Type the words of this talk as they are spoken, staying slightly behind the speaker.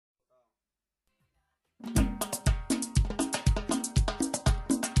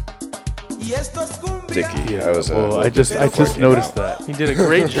Dickie, I was. I just noticed that. He did a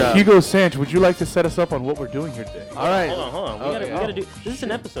great job. Hugo Sanch, would you like to set us up on what we're doing here today? All right. Hold on. We gotta do. This is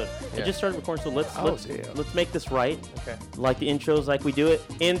an episode. Yeah. I just started recording, so let's make this right. Okay. Like the intros, like we do it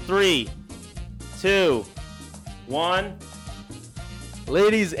in 3, 2, 1.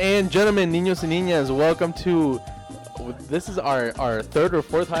 Ladies and gentlemen, niños and niñas, welcome to. This is our third or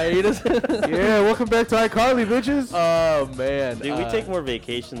fourth hiatus. Yeah, welcome back to iCarly, bitches. Oh man, Dude, we take more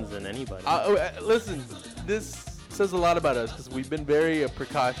vacations than anybody. Listen, this says a lot about us because we've been very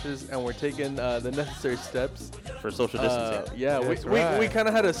precautious and we're taking the necessary steps for social distancing. Yeah, That's we right. kind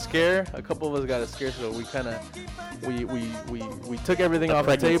of had a scare. A couple of us got a scare, so we kind of we took everything off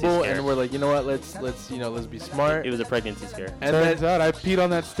the pregnancy table scare. and we're like, you know what? Let's be smart. It was a pregnancy scare. And Turns then, out I peed on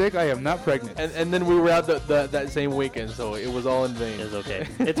that stick. I am not pregnant. and then we were out that same weekend, so it was all in vain. It's okay.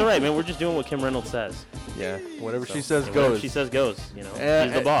 It's all right, man. We're just doing what Kim Reynolds says. Yeah, whatever So, she says whatever goes. she says goes. You know,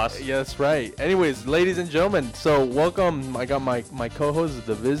 she's the boss. Yeah, that's right. Anyways, ladies and gentlemen, so welcome. I got my co-host,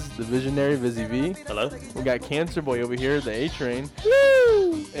 the visionary Vizzy V. Hello. We got Cancer Boy over here, the A Train.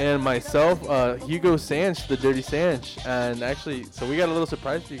 Woo! And myself, Hugo Sanch, the Dirty Sanch. And actually, so we got a little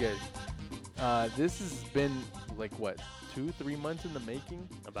surprise for you guys. This has been like what, 2-3 months in the making.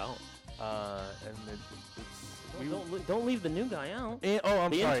 About. And Don't leave the new guy out.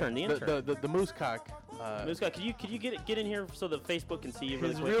 I'm The sorry. intern, the intern. The moose cock. Moose guy, could you get in here so the Facebook can see you really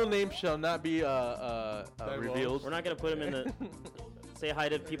His quick? real name shall not be revealed. We're not gonna put him in the. Say hi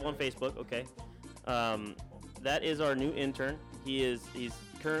to people on Facebook, okay? That is our new intern. He's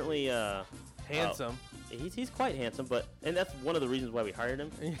currently Handsome. He's quite handsome, and that's one of the reasons why we hired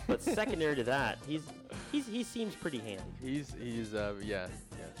him. But secondary to that, he seems pretty handy. He's yes.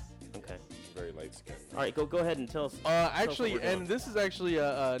 Okay. Very light skin. All right, go ahead and tell us. Actually, what we're doing. and this is actually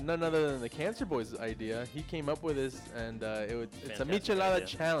none other than the Cancer Boy's idea. He came up with this, and it's a Fantastic michelada idea.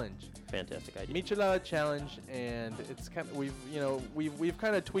 challenge. Fantastic idea. Michelada challenge, and it's kind of we've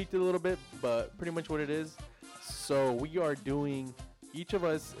kind of tweaked it a little bit, but pretty much what it is. So we are doing. Each of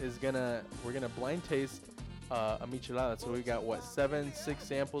us we're gonna blind taste a michelada. So we got 6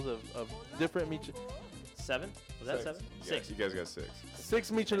 samples of different 7? Was that 7? Yeah, 6. you guys got 6.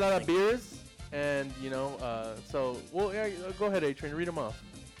 6 michelada beers, and so go ahead, A-Train, read them off.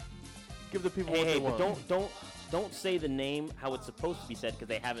 Give the people what they but want. don't say the name how it's supposed to be said because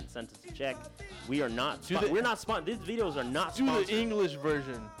they haven't sent us a check. We are not. We're not sponsored. These videos are not Do sponsored. the English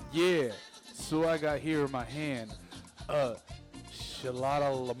version. Yeah. So I got here in my hand, Chelada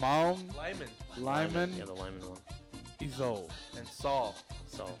Lyman, Yeah, the Lyman one. Izol, And Saul.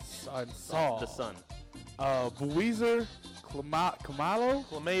 and Saul, The sun. Buizer, Clamato,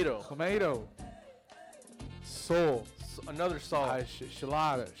 Clamato. Soul, Another Saul.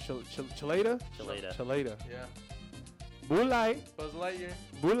 Chelada, Chelada. Yeah. Bulai, Buzz Lightyear.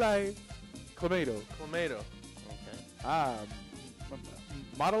 Clamato, Clamato. Okay.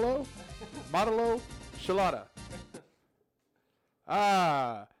 Modelo, Chelada.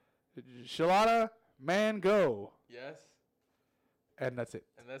 Chelada, man, go. Yes. And that's it.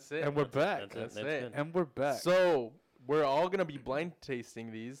 And that's it. And we're back. That's That's it. good. And we're back. So we're all gonna be blind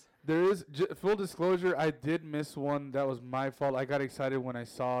tasting these. There is full disclosure. I did miss one. That was my fault. I got excited when I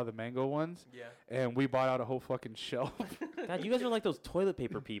saw the mango ones, Yeah. and we bought out a whole fucking shelf. God, you guys are like those toilet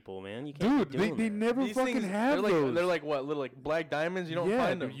paper people, man. You can't Dude, be they doing that. never These fucking things, have they're those. like what? Little black diamonds. You don't yeah,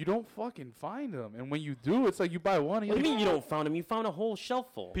 find them. dude, you don't fucking find them. And when you do, it's like you buy one. And What do you're you like, mean you don't found them? You found a whole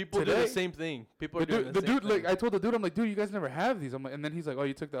shelf full. People do Today- the same thing. People are The doing dude, the the same dude, thing. like I told the dude, I'm like, dude, you guys never have these. I'm like, and then he's like, oh,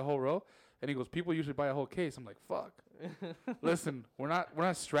 you took that whole row, and he goes, people usually buy a whole case. I'm like, fuck. Listen, we're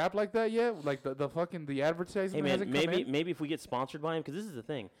not strapped like that yet. Like the fucking the advertisement Hey man, hasn't come in. maybe if we get sponsored by him, because this is the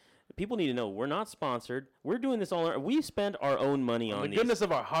thing, people need to know we're not sponsored. We're doing this all. We spend our own money the on these, goodness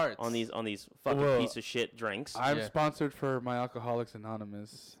of our hearts. on these fucking Well, piece of shit drinks. I'm Yeah. sponsored for my Alcoholics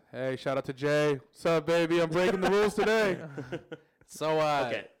Anonymous. Hey, shout out to Jay. What's up, baby? I'm breaking the rules today. So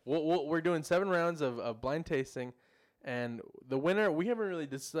Okay. we're doing 7 rounds of blind tasting, and the winner, we haven't really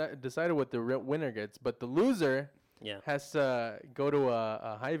decided what the winner gets, but the loser yeah, has to go to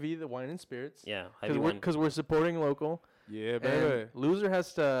a Hy-Vee, the wine and spirits, yeah. Heavy because we're supporting local. Yeah, And baby. loser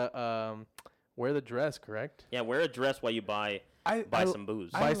has to wear the dress, correct? yeah, wear a dress while you buy some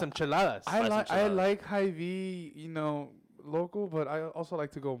booze. Buy some cheladas. I Buy some like Chelada. Hy-Vee, local, but I also like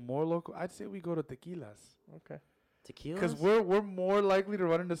to go more local. I'd say we go to tequilas Okay. Tequila. because we're more likely to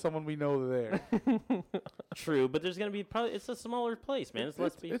run into someone we know there. True, but there's gonna be probably it's a smaller place, man. It's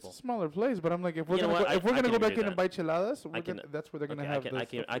less people. It's a smaller place, but I'm like, if we're You know gonna what? go, if we're I gonna can go back agree in with and buy cheladas, can- that's where they're gonna Okay,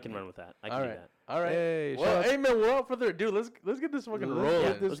 have. I can run with that. I can All do right. that. All right. Hey, Well, shout out- hey man, without further ado, let's get this fucking rolling.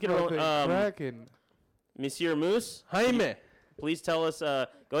 Yeah, let's get it rolling. cracking. Monsieur Moose, Jaime. Please tell us. Go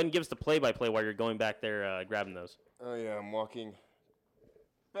ahead and give us the play-by-play while you're going back there grabbing those. Oh yeah, I'm walking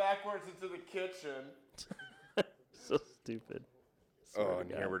backwards into the kitchen. So stupid. Oh, and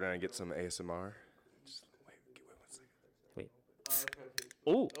here we're gonna get some ASMR. Just wait 1 second.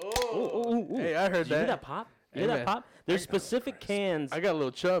 Wait. Oh. Hey, I heard Did you hear that. that pop? You Hey, hear that man. pop? There's specific cans I got a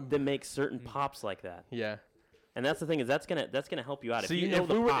little chub. that make certain pops like that, Yeah. and that's the thing is that's gonna help you out. See, if you know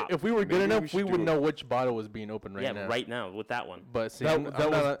the pop, if we were good Maybe we enough, we should would do know which bottle was being opened right yeah, now. right now with that one. But see,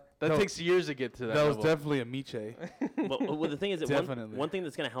 That takes years to get to that. That was level. definitely a Miche. Well, the thing is that Definitely. one thing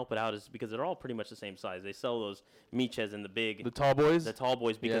that's gonna help it out is because they're all pretty much the same size. They sell those Miches in the big, the tall boys. the tall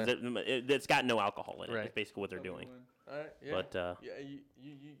boys because Yeah. it's got no alcohol in it. Right. It's basically what they're doing. All right. Yeah. But yeah,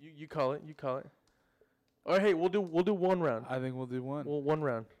 you call it. You call it. All right. Hey, we'll do one round. I think we'll do one. Well, one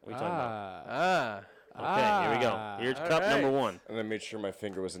round. what are you talking Ah. Okay, here we go. Here's All cup right. number one. And I made sure my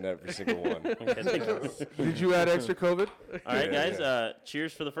finger was in every single one. Okay, thank you. Did you add extra COVID? All right, Yeah, guys.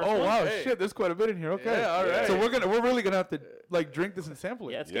 Cheers for the first Oh one. wow, Hey. shit! There's quite a bit in here. Okay. Yeah, all right. So we're really gonna have to like drink this and sample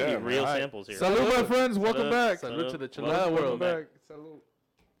it. Yeah, it's gonna Yeah, be real man. samples here. Salud, my friends. Welcome Salud. back. Salute to the Salud. Chelada Welcome world. back. Salud.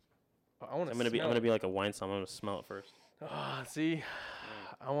 I want I'm gonna be like a wine song. I'm gonna smell it first. See,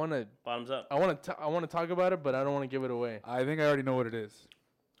 I want to. Bottoms up. I want to talk about it, but I don't want to give it away. I think I already know what it is.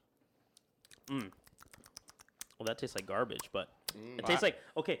 Well, that tastes like garbage, but it tastes like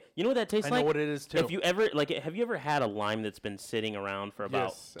okay. You know what that tastes I know like? what it is too. If you ever have you ever had a lime that's been sitting around for about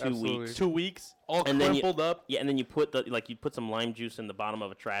Yes, 2 absolutely. weeks? 2 weeks, all And then you- crumpled up. Yeah, and then you put you put some lime juice in the bottom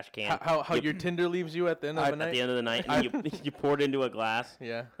of a trash can How your Tinder leaves you at the end of the at night. the end of the night, and you you pour it into a glass.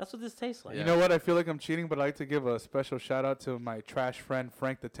 Yeah. That's what this tastes like. Yeah. You know what? I feel like I'm cheating, but I'd like to give a special shout out to my trash friend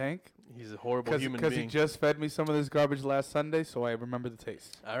Frank the Tank He's a horrible because human he being. just fed me some of this garbage last Sunday, so I remember the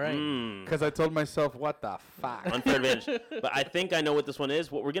taste. All right. Because I told myself, "What the fuck?" Unfair advantage. But I think I know what this one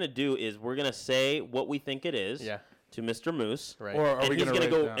is. What we're gonna do is we're gonna say what we think it is Yeah. to Mr. Moose. Right. Or are And we he's gonna gonna write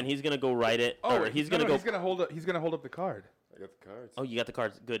go it down? and he's gonna go write it. or he's no, gonna go. He's gonna hold up. He's gonna hold up the card. I got the cards. Oh, you got the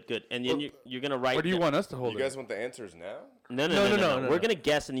cards. Good. And then you're gonna write. Or do you want us to hold You it? guys want the answers now? No. We're no. gonna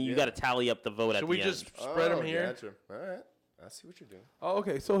guess, and then you Yeah. gotta tally up the vote at Should the we end. just spread them here? Gotcha. All right. I see what you're doing. Oh,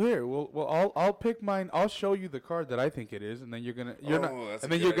 okay. So here, I'll pick mine. I'll show you the card that I think it is, and then you're not. that's And a then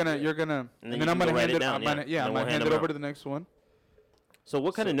good you're gonna, idea. and then then you I'm can gonna go write hand it it. down, I'm yeah. gonna, And I'm then we'll gonna hand hand it them over out. to the next one. So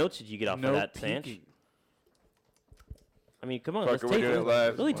what kind of notes did you get off No of that, Sanch? peeking. I mean, come on, Fuck let's it, we're take doing it. it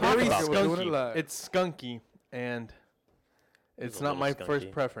live. Really talk Very about We're it. doing it skunky. live. It's skunky, and it's a not my little first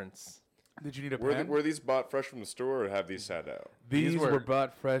skunky. preference. Did you need a Were, pen? were these bought fresh from the store or have these sat out? These were- were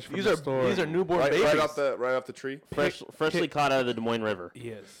bought fresh from These the are store. these are newborn Right, babies. right off the tree. Freshly caught out of the Des Moines River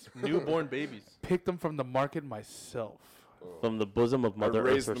Yes. Newborn babies. Picked them from the market myself. from the bosom of Mother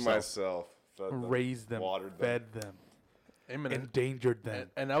I raised Earth them herself. myself. Fed them, Raised them, watered them. fed them, Amen. endangered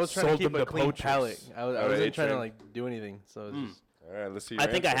them. And I was trying sold to keep them a to clean poachers. palate. I Oh, wasn't trying to A-train. like do anything. So it's just, All right, let's see. Your I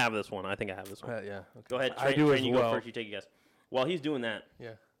think I answer. have this one. I think I have this one. yeah. Okay. Go ahead, I Train, do Train, as you well. go first. You take a guess. While he's doing that,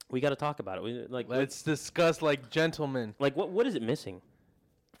 Yeah. we got to talk about it. We, like, Let's discuss like gentlemen. what is it missing?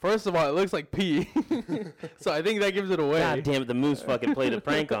 First of all, it looks like pee, so I think that gives it away. God damn it, the Moose fucking played a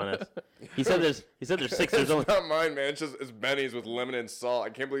prank on us. He said there's 6 years It's old. not mine, man. It's Benny's with lemon and salt. I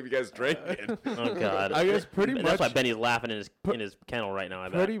can't believe you guys drank it. Oh God. I guess pretty That's why much- Benny's laughing in his kennel right now. I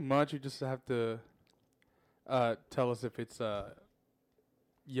bet. Pretty much, you just have to tell us if it's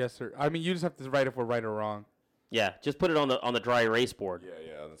yes or. I mean, you just have to write if we're right or wrong. Yeah, just put it on the dry erase board.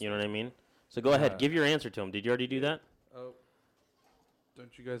 Yeah. That's You know what I mean? So go ahead, Yeah. give your answer to him. Did you already do that? Oh,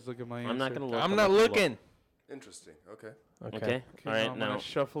 don't you guys look at my answer? I'm not gonna look. I'm I'm not gonna look. looking. interesting. Okay. Okay. Okay, All right. I'm Now gonna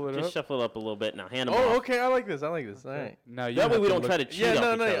shuffle it just up. shuffle it up a little bit. Now hand him Oh, off. okay. I like this. All right. Now you That way have we to don't look- try to cheat Yeah, off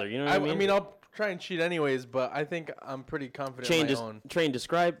no, each no. other. You know what I mean? I mean, I'll try and cheat anyways, but I think I'm pretty confident Train, in my own. Train,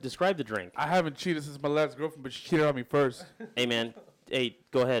 describe the drink. I haven't cheated since my last girlfriend, but she cheated on me first. Hey man, hey,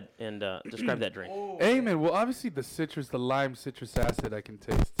 go ahead and describe that drink. Hey man, well obviously the lime citrus acid I can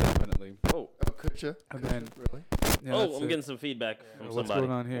taste definitely. Oh, could you? And then Really? yeah, Oh, that's I'm it. getting some feedback from What's somebody.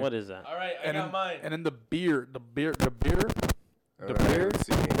 going on here? What is that? All right, I and got then, mine. And then the beer. All The right, beer? let's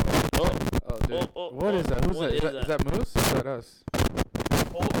see. Oh, Oh, dude. Oh, What is that? Who's what that? is Is that Moose? Or is that us?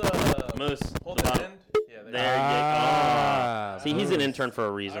 Moose. Hold the the bottom. end. Yeah, there. There you go. Ah, See, he's an Moose. intern for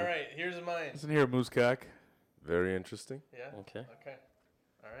a reason. All right, here's mine. Listen here, Moose cock. Very interesting. Yeah. Okay. Okay.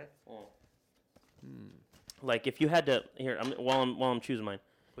 All right. Like if you had to here, while I'm choosing mine.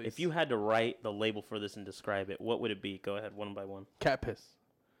 Please. If you had to write the label for this and describe it, what would it be? Go ahead, one by one. Cat piss.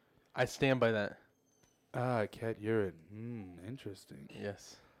 I stand by that. Ah, cat urine. Interesting.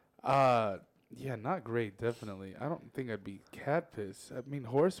 Yes. Yeah, not great, definitely. I don't think I'd be cat piss. I mean,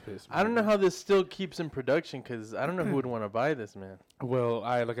 horse piss. I don't know maybe. how this still keeps in production because I don't know who would want to buy this, man. Well,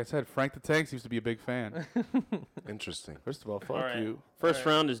 like I said, Frank the Tank seems to be a big fan. Interesting. First of all, fuck All right. you. First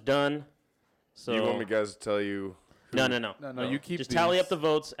round is done. So You want me guys to tell you? no. No, you keep Just tally these. up the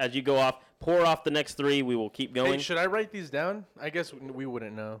votes as you go off. Pour off the next 3. We will keep going. Hey, should I write these down? I guess we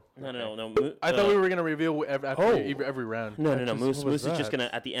wouldn't know. No. I thought we were gonna reveal after Oh. every round. No. Just- Moose what was is just that? gonna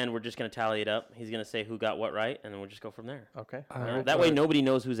at the end. We're just gonna tally it up. He's gonna say who got what right, and then we'll just go from there. Okay. I hope That way, nobody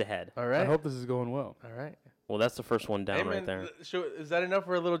knows who's ahead. All I right. hope this is going well. All right. Well, that's the first one down Hey, right man, there. is that enough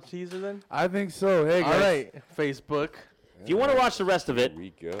for a little teaser then? I think so. Hey, guys. All right. Facebook. If you want to watch the rest of it, Here we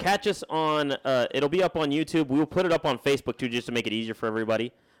go. catch us on. It'll be up on YouTube. We will put it up on Facebook too, just to make it easier for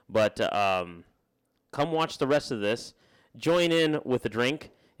everybody. But come watch the rest of this. Join in with a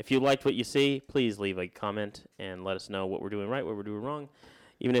drink. If you liked what you see, please leave a comment and let us know what we're doing right, what we're doing wrong.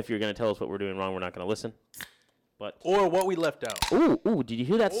 Even if you're going to tell us what we're doing wrong, we're not going to listen. But Or what we left out. ooh, did you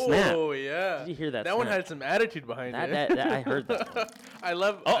hear that snap? Oh yeah. Did you hear that? That one snap? had some attitude behind it. that I heard that one. I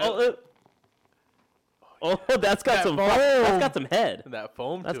love. Oh, that's got That some. foam. That's got some head. that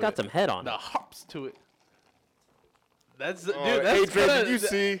foam. That's to got it. some head on The it. hops to it. That's Oh, dude. That's Adrian, kinda, did you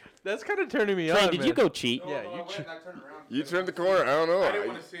see? That's kind of turning me Train, on. did man. you go cheat? Yeah, you You turned the corner. I don't know. I didn't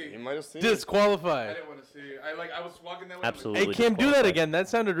wanna see. You might have seen. disqualified. didn't want to see. I was walking that way. Absolutely. Hey, Kim, do that disqualified. again. That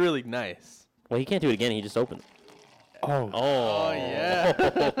sounded really nice. Well, he can't do it again. He just opened. Oh, Oh yeah.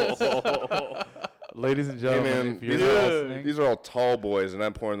 ladies and Hey gentlemen, man, if you're these are, listening. these are all tall boys, and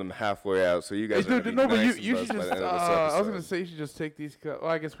I'm pouring them halfway out. So you guys Hey, are dude, gonna no, be but nice you and should buzzed by just. the end of this I was episode. gonna say you should just take these. Well,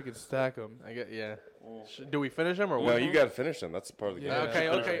 I guess we could stack them. I get yeah. Do we finish them or No, what? you got to finish them. That's part of the game. Yeah. Okay,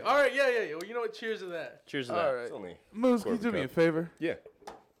 okay. All right, yeah. Well, you know what? Cheers to that. Cheers to All that. right, It's only Moose, can you quarter do me a cup. favor? Yeah.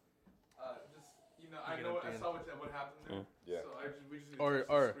 I know what I saw what happened there. Yeah. So we just need to Or touch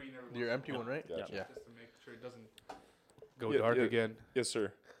the or screen every your once empty in a one, right? Gotcha. Yeah. just to make sure it doesn't go Yeah, dark yeah. again. Yes,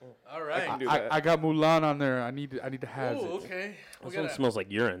 sir. All right. can do I, that. I got Mulan on there. I need to have Oh, it. okay. This one smells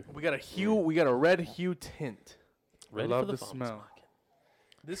like urine. We got a hue. We got a red hue tint. Ready love for the foam smell. smoke.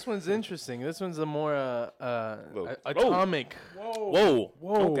 This one's interesting. This one's a more Whoa. atomic. Whoa.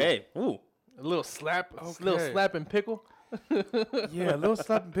 Whoa. Okay. Ooh. A little slap. Okay. Little slap and pickle. Yeah, a little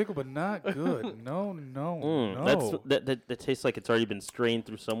slap and pickle, but not good. No. That tastes like it's already been strained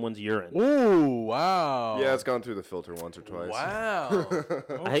through someone's urine. Ooh, wow. Yeah, it's gone through the filter once or twice. Wow.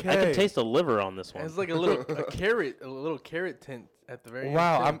 I can taste the liver on this one. It's like a little carrot tint at the very end.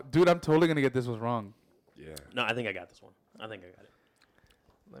 Wow, too. I'm totally gonna get this one wrong. Yeah. No, I think I got this one. I think I got it.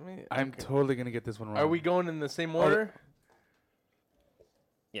 Let me. I'm okay. totally gonna get this one wrong. Are we going in the same order?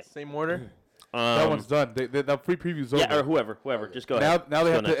 Yeah. Same order. That one's done. The free preview's over. Yeah, or whoever. Just go ahead. now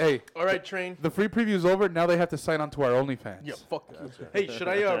they have Just to. go Hey, All right, train. the free preview's over. Now they have to sign on to our OnlyFans. Yeah, fuck you. Hey, should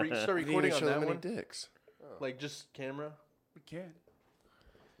I start recording on that one? dicks. Like just camera? We can.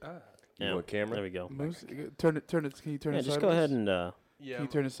 You Yeah, want camera? There we go. Moose, turn it. Can you turn Yeah, it just sideways? go ahead and Yeah. Can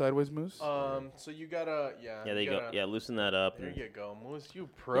you turn it sideways, Moose? So you gotta. Yeah. yeah, there you go. Yeah, loosen that up. There and- you go, Moose. You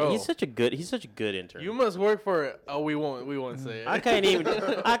Yeah, pro. he's such a good intern. You must work for. Oh, we won't say it. I can't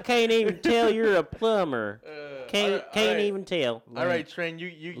even tell you're a plumber. Can't alright. even tell. All right, train.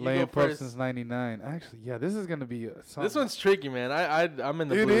 You go Laying pup first. since '99. Actually, yeah, this is gonna be. This one's tricky, man. I'm in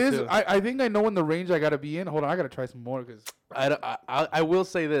the It blue is. too. I think I know in the range I gotta be in. Hold on, I gotta try some more because I will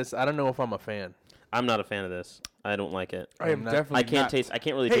say this. I don't know if I'm a fan. I'm not a fan of this. I don't like it. I am I'm not- definitely. I can't not. taste. I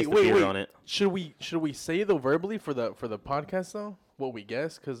can't really Hey, taste the wait, beer wait. on it. Should we say though verbally for the podcast though what we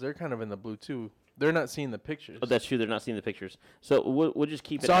guess because they're kind of in the blue too. They're not seeing the pictures. Oh, that's true. They're not seeing the pictures, so we'll just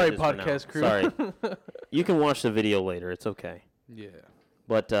keep it. Sorry, as is for now. podcast crew. Sorry. You can watch the video later. It's okay. Yeah.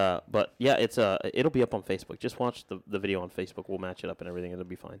 But yeah, it'll be up on Facebook. Just watch the video on Facebook. We'll match it up and everything. It'll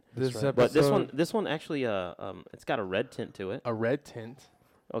be fine. This right. episode. But this one actually it's got a red tint to it. A red tint.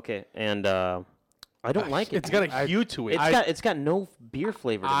 Okay, and I don't like it. It's got a hue to it. It's got no beer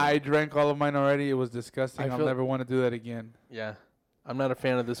flavor. To I me. drank all of mine already. It was disgusting. I I'll feel- never want to do that again. Yeah, I'm not a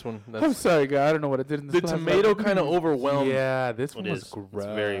fan of this one. I'm sorry, guy. I don't know what I did in this The last tomato episode. kind of overwhelmed. Yeah, this It one was is. gross. It's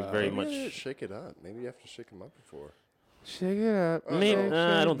very, very Maybe much. shake it up. Maybe you have to shake them up before. Shake it up. I shake mean,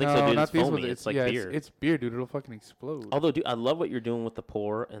 I don't think so, no, dude. Not It's these foamy. ones. It's like yeah, beer. It's beer, dude. It'll fucking explode. Although, dude, I love what you're doing with the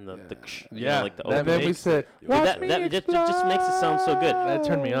pour and the Yeah, like the that and then we makes said, it- "Watch that me just makes it sound so good. That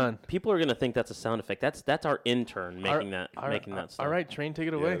turned me on. People are gonna think that's a sound effect. That's our intern making that stuff. All right, train, take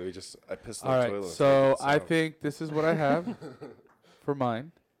it Yeah, away. I pissed All in the right, toilet. so I think this is what I have for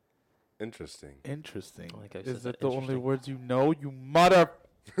mine. Interesting. Interesting. Like I Is said, that the only interesting. words you know? You mother.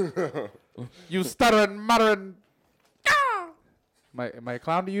 You stuttering, muttering. Am I a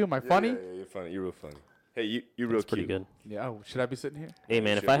clown to you? Am I funny? Yeah, you're funny. You're real funny. Hey, you real That's pretty cute. good. Yeah. Oh, should I be sitting here? Hey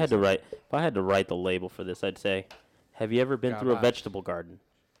man, if I had to write the label for this, I'd say, have you ever been through a Garbage. vegetable garden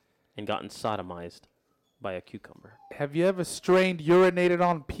and gotten sodomized by a cucumber? Have you ever strained, urinated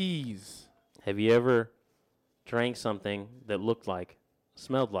on peas? Have you ever drank something that looked like,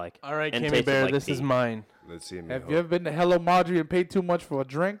 smelled like, All right, and Cammy tasted Bear, like this pee? is mine. Let's see. Have you ever been to Hello Marjorie and paid too much for a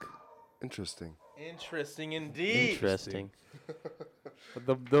drink? Interesting. Interesting indeed. Interesting.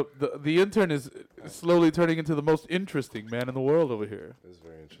 The intern is slowly turning into the most interesting man in the world over here. This is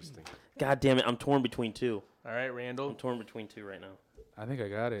very interesting. God damn it, I'm torn between two. All right, Randall. I'm torn between two right now. I think I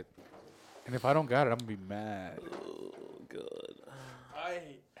got it. And if I don't got it, I'm gonna be mad. Oh, good.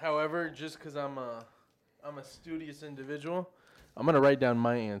 However, just because I'm a studious individual, I'm gonna write down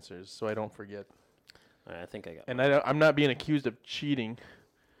my answers so I don't forget. All right, I think I got. And I'm not being accused of cheating.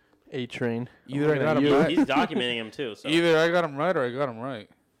 A-Train. Either I got him He's right. documenting him too. So. Either I got him right or I got him right.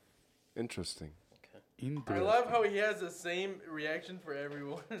 Interesting. I love how he has the same reaction for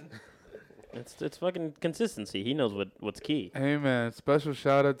everyone. It's fucking consistency. He knows what's key. Hey man, special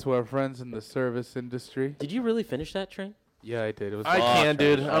shout out to our friends in the service industry. Did you really finish that, Train? Yeah, I did. It was. I can't,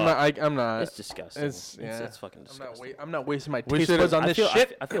 dude. I'm not. It's disgusting. It's fucking disgusting. I'm not wasting my We taste should've- buds on this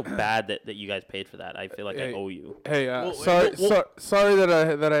shit. I feel bad that you guys paid for that. I feel like I Hey. owe you. Hey, Well, sorry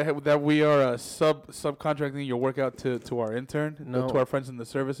that we are subcontracting your workout to our intern, No. to our friends in the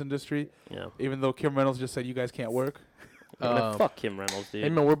service industry. Yeah. Even though Kim Reynolds just said you guys can't work. Fuck Kim Reynolds, dude. Hey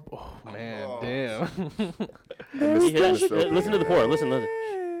man, damn. He hit us. Listen to the pour. Listen.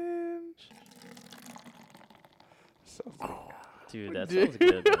 Dude, that sounds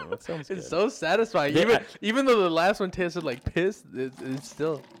good, man. That sounds good. It's so satisfying. Yeah, Even though the last one tasted like piss, it's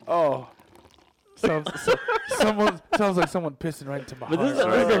still. Oh. Sounds like someone pissing right into my But heart. this is-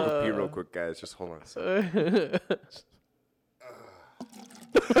 Sorry, I gotta go pee real quick, guys. Just hold on a second.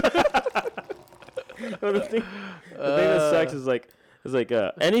 the thing that sucks is like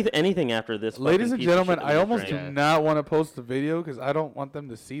anything after this. Ladies fucking and piece of gentlemen, shit I that we almost do drank. not want to post the video because I don't want them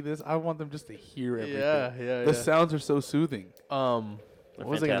to see this. I want them just to hear everything. Yeah. The sounds are so soothing. What They're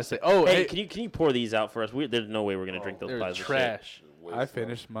was I gonna say? fantastic. Oh, hey, hey, can you pour these out for us? There's no way we're gonna drink those they're pies of shit. trash. I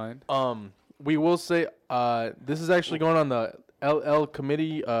finished mine. We will say this is actually going on the LL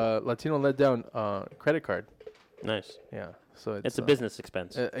Committee Latino Let Down credit card. Nice. Yeah, so It's a business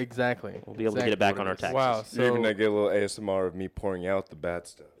expense. Exactly. We'll be able to get it back on our taxes. Wow. You're even So gonna get a little ASMR of me pouring out the bad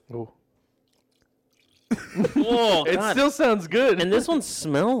stuff. Oh, It God. still sounds good. And this one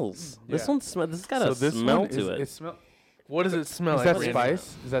smells. This Yeah. one smells. This has got a this smell one to is, it. What does it smell Is like? that Randy?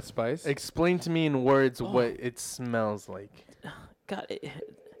 spice? Is that spice? Explain to me in words what it smells like. God,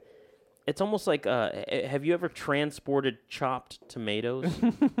 it's almost like. Have you ever transported chopped tomatoes?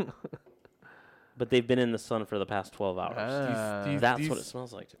 But they've been in the sun for the past 12 hours. That's what it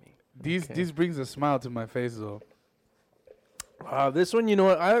smells like to me. These brings a smile to my face though. This one, you know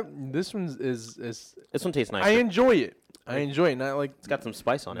what? This one is This one tastes nice. I enjoy it. I enjoy it. Not like It's got some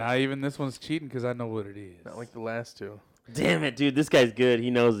spice on it. Nah, even this one's cheating because I know what it is. not like the last two. Damn it, dude. This guy's good.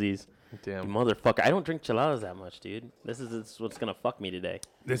 He knows these. You Damn. motherfucker. I don't drink cheladas that much, dude. This is what's going to fuck me today.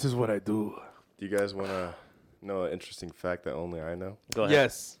 This is what I do. Do you guys want to know an interesting fact that only I know? Go ahead.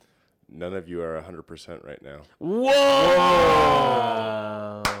 Yes. None of you are 100% right now.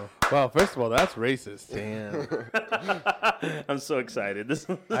 Whoa! Wow, first of all, that's racist. Damn. I'm so excited. This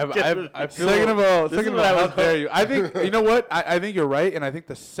I feel Second of all, This is second of what all, I how was dare you? I think you know what? I think you're right, and I think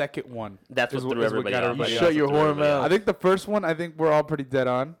the second one. That's what is threw is everybody got off. everybody You off. shut your whore mouth. I think the first one, I think we're all pretty dead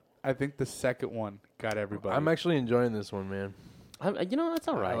on. I think the second one got everybody. I'm actually enjoying this one, man. You know, that's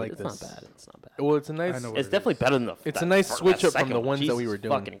all right. like it's this. not bad. It's not bad. Well, it's a nice. I know It's it definitely is. better than the. It's that a nice fir- switch that up from second the one. ones that we Jesus were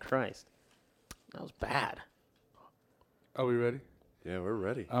doing. Fucking Christ, that was bad. Are we ready? Yeah, we're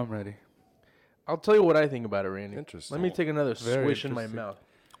ready. I'm ready. I'll tell you what I think about it, Randy. Interesting. Let me take another Very swish in my interesting. mouth.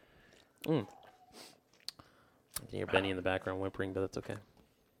 You can hear Benny in the background whimpering, but that's okay.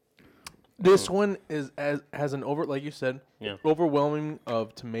 This one has an like you said, Yeah. overwhelming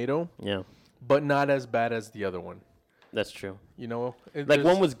of tomato, Yeah, but not as bad as the other one. that's true. You know, Like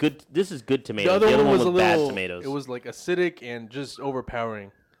one was good. This is good the tomatoes. other one was a bad little. tomatoes. It was like acidic and just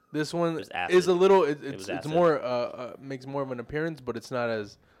overpowering. This one was acid. is a little. was It's acid. more makes more of an appearance, but it's not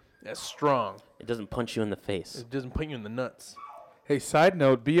as strong. It doesn't punch you in the face. It doesn't put you in the nuts. Hey, side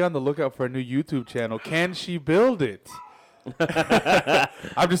note, be on the lookout for a new YouTube channel. Can she build it?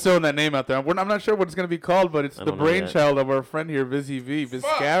 I'm just throwing that name out there. I'm not sure what it's going to be called, but it's I the don't know yet. brainchild of our friend here, Vizzy V.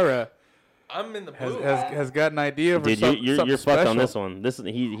 Vizcara I'm in the has got an idea for Dude, something you're fucked special. on this one.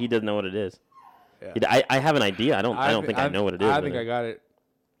 He doesn't know what it is. Yeah. I have an idea. I don't think I know what it is. I but think I got it.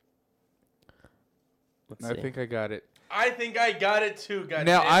 let's I see. think I got it. I think I got it too. God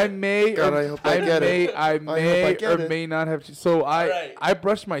Now damn I it. may, God, I hope I get it. I hope I may get or it. may not have. So Alright. I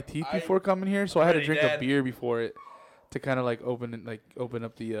brushed my teeth before coming here, so I had to ready, drink Dad. a beer before it to kind of like open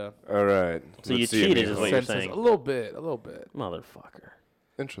up the All right. So you Let's see it, cheated is Mijo. what you're senses saying. a little bit. Motherfucker.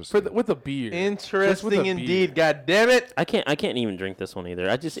 Interesting. With a beer. Interesting beer. indeed. God damn it. I can't even drink this one either.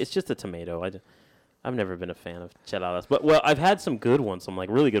 It's just a tomato. I've never been a fan of cheladas. But I've had some good ones, some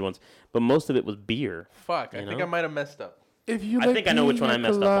like really good ones, but most of it was beer. Fuck. I You think know? I might have messed up. If you I like think I know which one I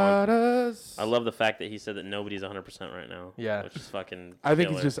messed up on. coladas- I love the fact that he said that nobody's 100% right now. Yeah. Which is fucking I think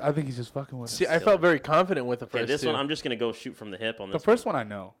killer. he's just fucking with See, us. I felt very confident with the Okay, first this two. one I'm just gonna go shoot from the hip on The this. first one I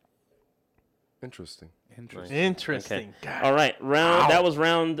know. Interesting. Interesting. Interesting. God. All right, that was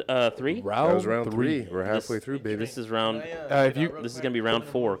round 3. That was round 3. We're halfway This- through, baby. This is round. if you- This is gonna be round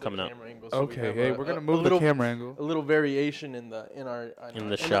 4 coming up. Okay, hey, we're gonna move the camera angle. A little variation in our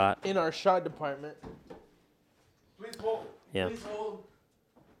shot. in our shot department. Please hold. Yeah. Please hold.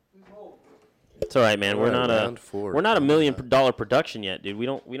 Please hold. It's all right, man. All We're right, not round 4. we're not $1 million production yet, dude. We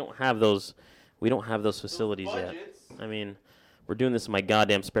don't have those facilities yet. I mean, we're doing this in my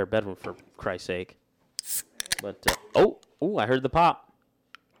goddamn spare bedroom for Christ's sake. But I heard the pop.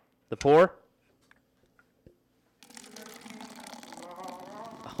 The pour.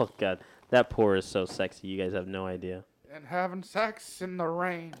 Oh god, that pour is so sexy. You guys have no idea. And having sex in the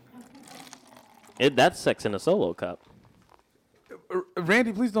rain. That's sex in a solo cup.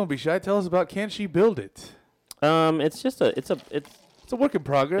 Randy, please don't be shy. Tell us about Can She Build It? It's just a work in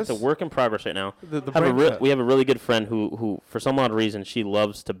progress. It's a work in progress right now. The brain cut. We have a really good friend who for some odd reason she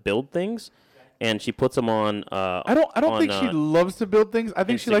loves to build things, and she puts them on. I don't think she loves to build things. I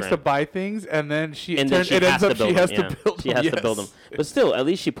think she likes to Instagram. buy things and then she And then she it has ends to up build she has them. to Yeah. build She them. has to build them. Yes. But still, at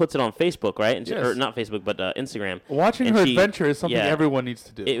least she puts it on Facebook, right? And Yes. or not Facebook, but Instagram. Watching And her she- adventure is something yeah. everyone needs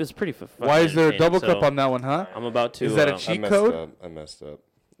to do. It was pretty. Why is there a double cup cup on that one, huh? I'm about to. Is that a I cheat messed code? up. I messed up.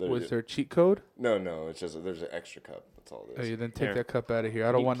 Was there a cheat code? No, it's just there's an extra cup. That's all Oh, it is. yeah, then take Here. that cup out of here.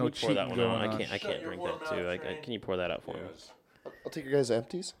 I don't want no Can you pour cheating that one going out? on. I can't drink that too. Can you pour that out for me? I'll take your guys'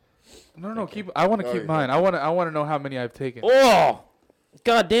 empties. No, keep. I want to Oh, keep you're mine. I want to know how many I've taken. Oh,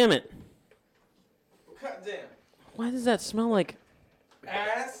 god damn it! God damn. Why does that smell like?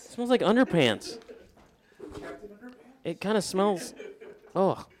 Ass. It smells like underpants. It kind of smells.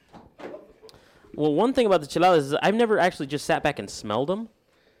 Oh. Well, one thing about the cheladas is I've never actually just sat back and smelled them.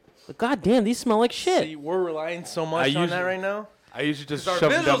 But god damn, these smell like shit. See, we're relying so much on that usually- right now. I usually just 'Cause our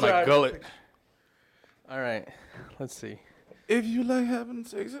shove them down visuals my are- gullet. All right. Let's see. If you like having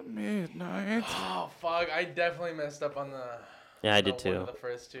sex at midnight. Oh fuck! I definitely messed up on the. Yeah, I did One too. of the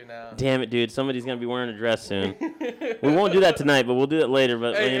first two now. Damn it, dude. Somebody's going to be wearing a dress soon. We won't do that tonight, but we'll do it later.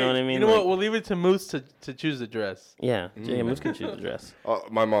 But Hey, you know what I mean? You know Like, what? We'll leave it to Moose to choose the dress. Yeah. Yeah, Moose can choose the dress. Oh,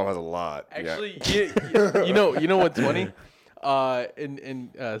 my mom has a lot. Actually, you know what's funny? In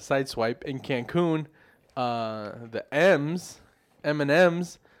Sideswipe in Cancun, the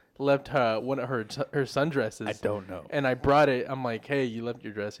M&Ms left one of her sundresses. I don't know. And I brought it. I'm like, hey, you left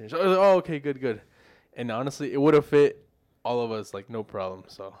your dress here. So, oh, okay, good. And honestly, it would have fit all of us like no problem.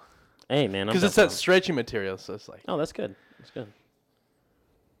 So Hey, man. because it's that stretchy material, so it's like. Oh, that's good. That's good.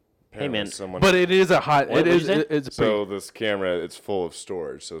 Hey, Apparently man. someone- But it is a hot. What It did is. you say? It's so this camera, it's full of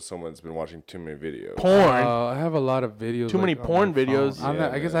storage. So someone's been watching too many videos. porn. I have a lot of videos. Too many on porn my phone. videos. On Yeah,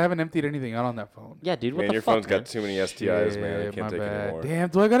 that, I guess man. I haven't emptied anything out on that phone. Yeah, dude. What Man, the your fuck, phone's man? got too many STIs, man. I my can't take bad. anymore. Damn,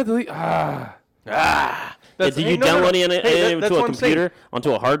 do I gotta delete? Did you download it into a computer,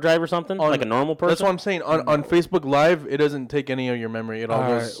 onto a hard drive or something, like a normal person? That's what I'm saying. On Facebook Live, it doesn't take any of your memory. It all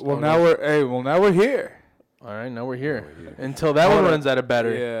All right. goes. Well, all now goes- we're here. All right, now we're here. Until that one runs out of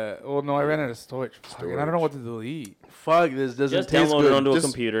battery. Yeah. Well, no, I ran out of storage. Fucking, I don't know what to delete. Fuck, this doesn't Just taste download good. it onto a Just,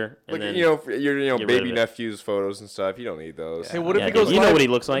 computer, and Like, then your get rid baby of it. nephew's photos and stuff. You don't need those. Hey, what if yeah, he dude, goes you know live? what he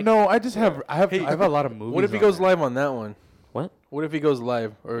looks like? No, I just have I have Hey, I have a lot of movies. What if he on goes there. live on that one? What? What if he goes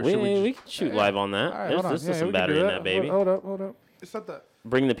live? Or We, should we? we can shoot live on that. All right, There's hold on. there's Yeah, some we can do battery in that baby. Hold up. It's not that.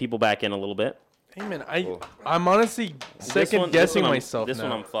 Bring the people back in a little bit. Hey man, Cool. I'm honestly This second one- guessing I'm- myself This now.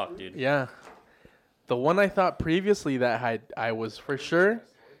 one I'm fucked, dude. Yeah. The one I thought previously that I was for sure.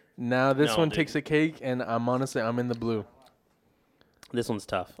 Now this No, one dude. takes a cake, and I'm in the blue. This one's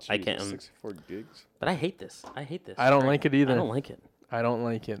tough. I Jesus, can't. 64 gigs. But I hate this. I don't like it either. I don't like it. I don't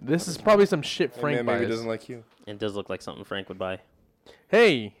like it. This is probably some shit Hey, Frank man, maybe he buys. doesn't like you. It does look like something Frank would buy.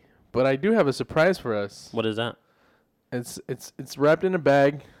 Hey, but I do have a surprise for us. What is that? It's wrapped in a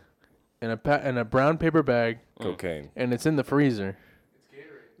bag, in a brown paper bag, Cocaine. and it's in the freezer.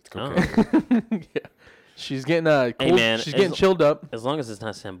 It's Oh. cocaine. Yeah. She's getting cold, Hey, man, she's getting as- chilled up. As long as it's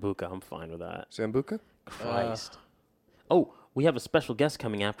not Sambuca, I'm fine with that. Sambuca? Christ. Oh, we have a special guest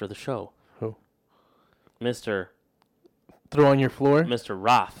coming after the show. Who? Mr. Throw on your floor. Mr.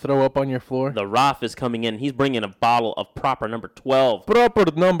 Roth. Throw up on your floor. The Roth is coming in. He's bringing a bottle of proper number 12. Proper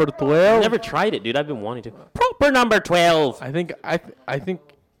number 12. I've never tried it, dude. I've been wanting to. Proper number 12. I think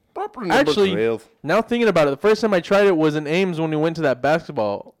Proper number actually 12. now thinking about it, the first time I tried it was in Ames when we went to that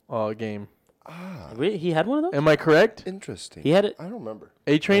basketball game. Wait, he had one of those? Am I correct? Interesting. He had it? I don't remember.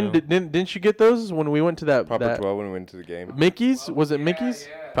 A-Train, No. didn't you get those when we went to that? Proper that 12 when we went to the game. Mickey's? Was it Mickey's?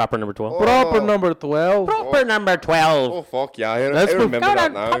 Proper number 12. Oh. Proper number 12. Proper number 12. Oh, fuck yeah. I That's remember Got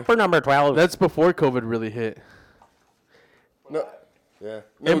that it. now. Proper number 12. That's before COVID really hit. No. Yeah.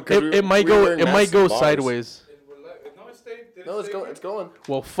 No, It might go sideways. No, it's going.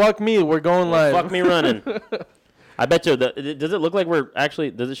 Well, fuck me, we're going live. Fuck me running. I bet you. Does it look like we're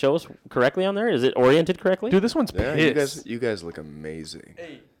actually? Does it show us correctly on there? Is it oriented correctly? Dude, this one's Yeah, pissed. you guys look amazing.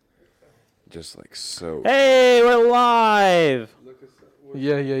 Just like so. Hey, we're live.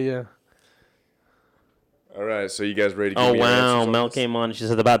 Yeah. All right, so you guys ready to give Oh me your wow, answers on Mel this? came on. She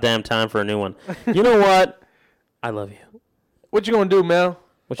said about damn time for a new one. You know what? I love you. What you gonna do, Mel?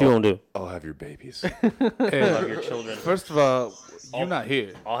 What you gonna do? I'll have your babies. Hey, Love your children. first of all, you not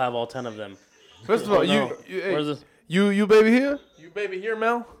here. I'll have all 10 of them. First of all, no. hey, Where's this? you baby here? You baby here,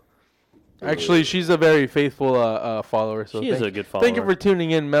 Mel? Actually, she's a very faithful follower. So She is thank, a good follower. Thank you for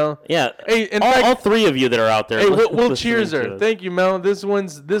tuning in, Mel. Yeah. Hey, in all fact, 3 of you that are out there. hey, we'll listening cheers to her. us. Thank you, Mel. This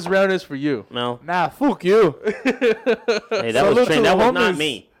round is for you. Mel. Nah, fuck you. Hey, that Salute was to Train. the That was not homies.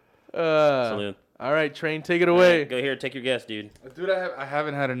 me. All right, Train, take it All away. right, go here. Take your guess, dude. Dude, I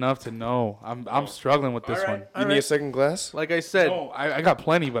haven't had enough to know. I'm struggling with this All right. one. You need a second glass? Like I said, No, I got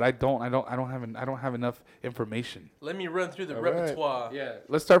plenty, but I don't have enough information. let me run through the All right. repertoire. Yeah,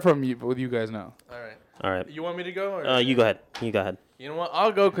 let's start from you with you guys now. All right. All right. You want me to go? Or You go ahead. You go ahead. You know what?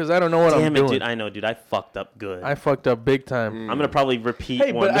 I'll go because I don't know what I'm Damn it, doing. dude. I know, dude. I fucked up good. I fucked up big time. I'm gonna probably repeat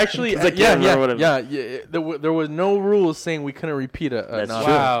Hey, one. but actually, 'cause I can't remember what it there was no rules saying we couldn't repeat a That's nod.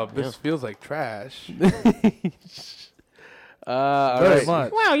 true. Wow, this Yeah. feels like trash. All Very right.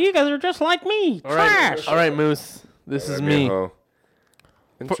 much. Wow, you guys are just like me. All right. All right, Moose. This is me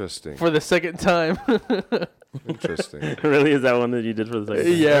Interesting. for the second time. Interesting. Really, is that one that you did for the second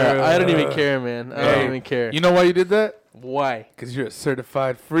time? Yeah, I don't even care, man. I don't Hey, even care. You know why you did that? Why? Because you're a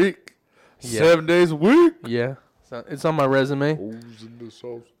certified freak. Yeah. 7 days a week. Yeah. It's on my resume. Holes in this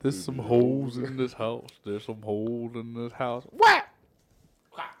house. There's some holes in this house. There's some holes in this house. What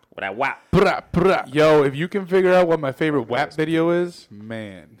that whap? Brah, brah. Yo, if you can figure out what my favorite WAP video is,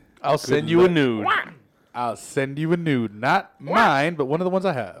 man, I'll send you a luck. nude. I'll send you a nude. Not mine, but one of the ones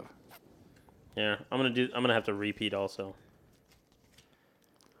I have. Yeah, I'm gonna have to repeat also.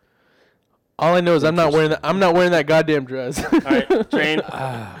 All I know is I'm not wearing that goddamn dress. All right, Train.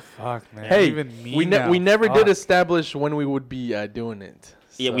 Fuck, man. Hey, Even me we now. never did Fuck. establish when we would be doing it.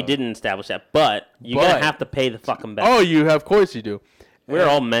 Yeah, we So- didn't establish that, but you're But- gonna have to pay the fucking bet. Oh, of course you do. We're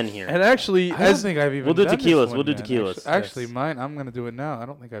all men here. And actually, I don't think I've even We'll do done this tequilas. one We'll do yet. tequilas. Actually, Yes. mine, I'm going to do it now. I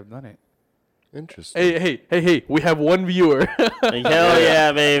don't think I've done it. Interesting. hey, we have one viewer. Hell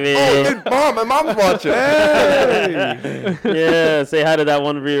yeah, baby. Oh, dude, Mom, my mom's watching. Yeah, say hi to that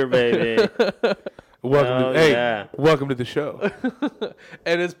one viewer, baby. Welcome Oh, to, hey, yeah. welcome to the show.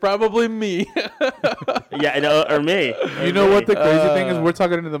 And it's probably me. Yeah, no, or me. You know what the crazy thing is? Uh, We're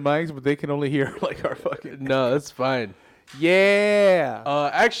talking into the mics, but they can only hear like our fucking. No, that's fine. Yeah.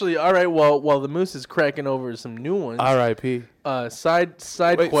 Actually, all right. Well, while the Moose is cracking over some new ones, R.I.P. side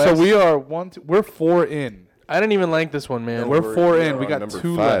Wait, quest. so we are we're 4 in. I didn't even like this one, man. We're 4 in. We on got number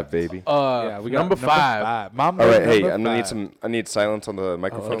 2 5, left. baby. Yeah, we got number 5. Mom All knows right, hey, number I'm gonna need 5. I need silence on the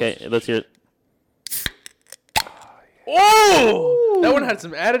microphone. Okay, let's hear it. Oh, that one had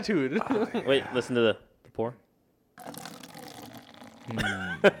some attitude. Wait, listen to the pour.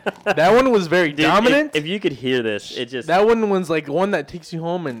 That one was very Dude, dominant. If you could hear this, it just That one was like one that takes you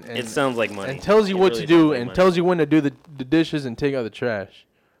home and it sounds like money. and tells you It what really to do sounds like and money. tells you when to do the dishes and take out the trash.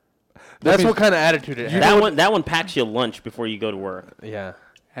 That's means- what kind of attitude it has. That one packs you lunch before you go to work. Yeah.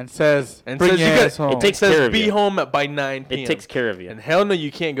 And says, And bring says your you got- ass home. It takes Says care of be you. home by 9 p.m. It takes care of you. And hell no,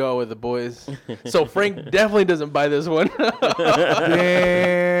 you can't go out with the boys. So Frank definitely doesn't buy this one.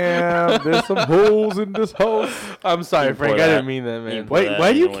 Damn, there's some holes in this house. I'm sorry, You Frank. pour I that. didn't mean that, man. You pour Wait, that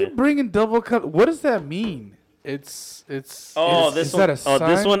why do you anyway. keep bringing double cup? What does that mean? It's Oh, Is- this is one. that a Oh,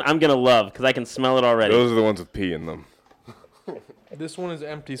 this sign? one I'm gonna love because I can smell it already. Those are the ones with pee in them. this one is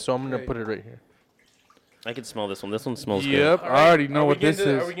empty, so I'm gonna Okay. put it right here. I can smell this one. This one smells Yep, All I already know Are we what this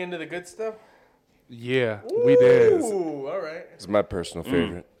getting is. Are we getting to the good stuff? Yeah, we did. Ooh, all right. It's my personal favorite.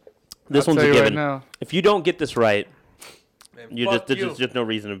 good. This I'll one's tell a you given. right now. If you don't get this right, Man, you fuck there's just no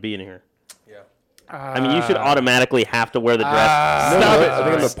reason to be in here. I mean, you should automatically have to wear the dress. No, Stop I it! think I'm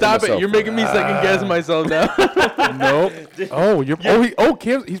gonna pull Stop it! myself You're making me second guess myself now. Nope.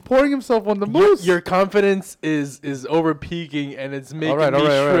 He's pouring himself on the moose. Your confidence is over peaking, and it's making me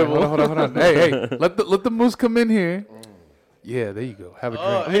shrivel. Hold on. Hey, let the moose come in here. Yeah, there you go. Have a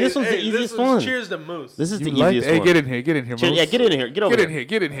drink. I mean, this one's the easiest one. Cheers to Moose. This is the You easiest hey, one. get in here, Cheers- moose. Yeah, get in here. Get over Get here. in here.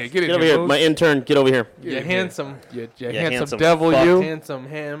 Get in here. Get in Get over here, here. My moose. intern, get over here. You're in here. handsome. You Yeah, handsome handsome devil, fuck. you. Handsome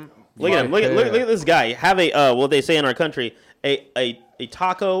ham. Look at him. Look at this guy. Have a what they say in our country, a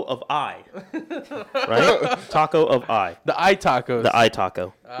taco of eye. Right? Taco of eye. The eye tacos. The eye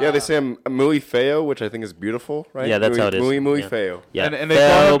taco. Yeah, they say I'm muy feo, which I think is beautiful, right? Yeah, that's muy, how it is. Muy Yeah. feo. Yeah. And they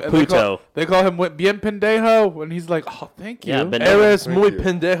call him, puto. they call him bien pendejo, and he's like, oh, thank you. Yeah, bend over. Eres Thank muy you.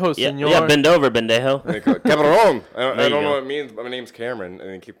 pendejo, Yeah, señor. yeah, bend over, bendejo. They call it Cabrón. I There you don't know go. what it means, but my name's Cameron, and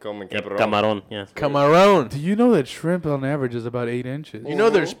they keep calling me Yeah, Cabrón. Camarón. Yeah. Come around. Do you know that shrimp on average is about 8 inches? You know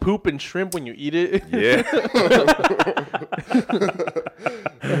there's poop and shrimp when you eat it. Yeah.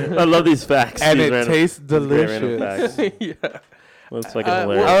 I love these facts. And these it random- tastes these great random delicious. facts. yeah. That's fucking Well,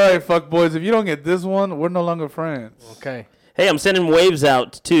 hilarious. All right, fuck boys. If you don't get this one, we're no longer friends. Okay. Hey, I'm sending waves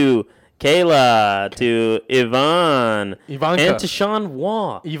out to Kayla, to Yvonne, Ivanka. and to Sean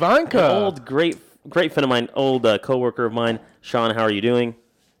Waugh. Ivanka. An old great friend of mine, old coworker of mine. Sean, how are you doing?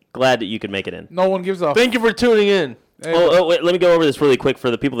 Glad that you could make it in. No one gives a. Thank you for tuning in. Hey, Wait, let me go over this really quick for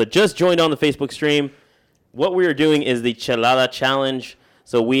the people that just joined on the Facebook stream. What we are doing is the Chelada challenge.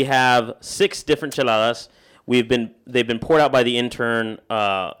 So we have 6 different cheladas. They've been poured out by the intern,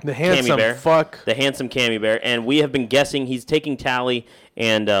 The Cammy handsome Bear, fuck. the handsome Cammy Bear, and we have been guessing. He's taking tally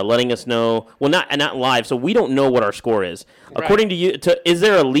and letting us know. Well, not live, so we don't know what our score is. Right. According to you, is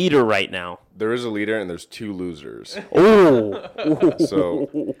there a leader right now? There is a leader, and there's 2 losers. Oh, So,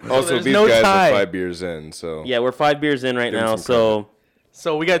 also there's these no guys tie. are 5 beers in. So yeah, we're 5 beers in right Give him now, some so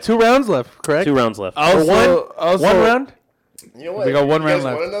So we got 2 rounds left, correct? 2 rounds left. also, One round? you know what? We got one you round guys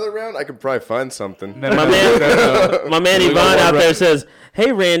left. Want another round? I could probably find something. No, My no, man, no. my man We got Yvonne one out there round. says,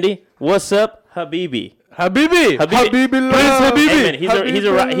 "Hey Randy, what's up, Habibi?" Habibi. Habibi Prince love. Habibi.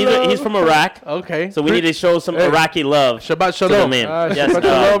 Hey man, he's from Iraq, Okay. so we need to show some Hey. Iraqi love Shabbat to the shalom. man. Yes, Shabbat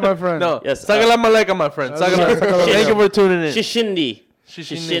shalom, my friend. No. Yes, Salam alaikum, my friend. Salam. Thank you for tuning in. Shishindi.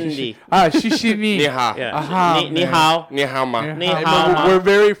 Shishindi. Shishini. Niha. Yeah. Aha, Ni man. hao. Niha ma. Yeah. Ni Hey, hao. man, ma. we're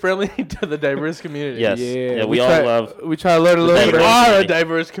very friendly to the diverse community. Yes. Yeah, we all try, love. We try to learn a little the bit. We diverse are a community.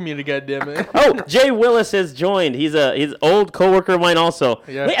 diverse community, goddammit. Oh, Jay Willis has joined. He's old coworker of mine also.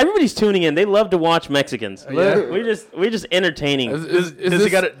 Yeah. Wait, everybody's tuning in. They love to watch Mexicans. Yeah. We're just entertaining. Does he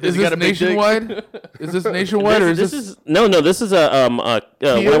got a is big this dick? nationwide? Is this nationwide or is this this? is no. This is when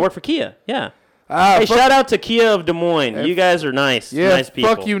I work for Kia. Yeah. Hey, fuck, shout out to Kia of Des Moines. You guys are nice. yeah, Nice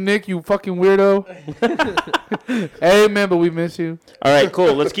people. fuck you, Nick. You fucking weirdo. Hey man, but we miss you. All right,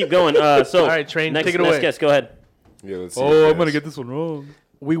 cool. Let's keep going. So, All right, Train, next, take it next away. guest, go ahead. Yeah, let's see Oh, what I'm it gonna is. get this one wrong.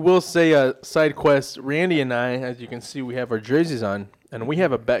 We will say a side quest. Randy and I, as you can see, we have our jerseys on, and we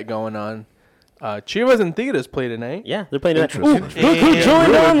have a bet going on. Chivas and Tigres play tonight. Yeah, they're playing tonight. Ooh, Interesting. look who And-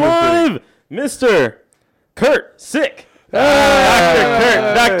 joined Real on interesting. live, Mr. Kurt Sick.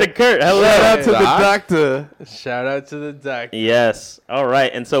 Hey. Dr. Kurt. Hello. Shout out to the Doc. doctor. Shout out to the doctor. Yes. All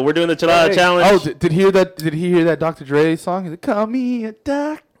right. And so we're doing the Chelada Hey. challenge. Oh, did he hear that? Did he hear that Dr. Dre song? He's like, "Call me a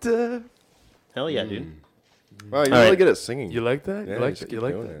doctor." Hell yeah, dude. Wow, you're All really right. good at singing. You like that? Yeah, you like just that? keep You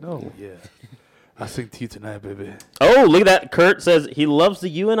like doing that? it. No. Yeah. I'll sing to you tonight, baby. Oh, look at that. Kurt says he loves the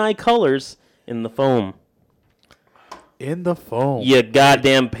UNI colors in the foam. In the phone. You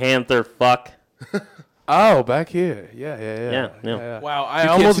goddamn Panther fuck. Oh, back here. Yeah. Yeah. Wow, I You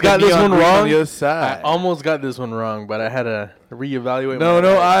can't almost see got the this neon one green on wrong. the other I side. almost got this one wrong, but I had to reevaluate. No, my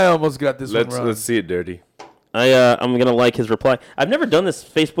life. I almost got this Let's one wrong. let's see it, Dirty. I'm gonna like his reply. I've never done this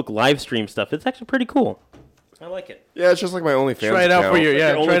Facebook live stream stuff. It's actually pretty cool. I like it. Yeah, it's just like my OnlyFans Try it out for account. your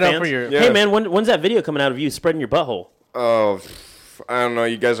Your try it out OnlyFans? for your. Yeah. Hey man, when's that video coming out of you spreading your butthole? Oh, I don't know.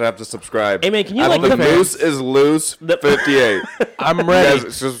 You guys have to subscribe. Hey man, can you At like the come Moose is loose. The- 58. I'm You ready.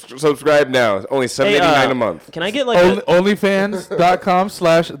 guys subscribe now. Only $7.89 a month. Can I get like a,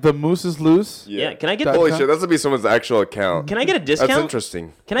 Onlyfans.com/the moose is loose. yeah? Can I get Holy shit, that's gonna be someone's actual account. can I get a That's discount?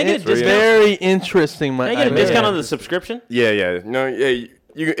 interesting. Can I get a It's very discount? Very interesting. Can I get a discount on the subscription? Yeah. No, yeah.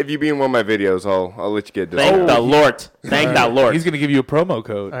 You, if you be in one of my videos, I'll let you get a Thank discount. the Lord. Thank the Lord. He's gonna give you a promo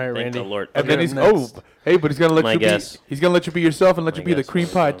code. All right, Thank Randy. the Lord. And then Okay, he's next. but he's gonna let My you guess. be. He's gonna let you be yourself and let you My be the guess. cream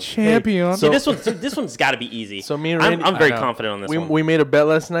pie champion. See, this one's got to be easy. So me and I'm, Randy, I'm very I know. confident on this we one. we made a bet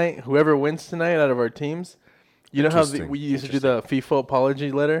last night. Whoever wins tonight out of our teams, you know how Interesting. we used to do the FIFA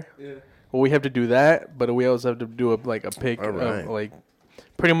apology letter. Yeah. Well, we have to do that, but we also have to do a pic All right. of like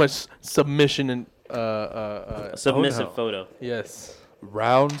pretty much submission and A submissive no. photo. yes.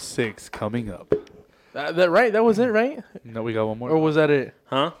 Round 6 coming up. That right? That was it, right? No, we got one more. Or was that it?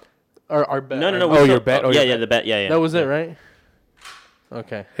 Huh? Our bet. No. Oh, your bet? Oh, yeah, your the bet. Yeah. That was it, right?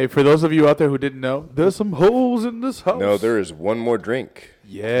 Okay. Hey, for those of you out there who didn't know, there's some holes in this house. No, there is one more drink.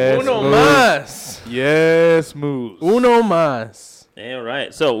 Yes. Uno Moose. más. Yes, Moose. Uno más. All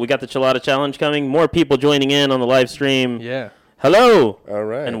right. So we got the Chelada Challenge coming. More people joining in on the live stream. Yeah. Hello All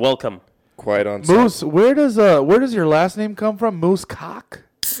right. and welcome. Quiet on Moose, set. where does your last name come from? Moose Cock?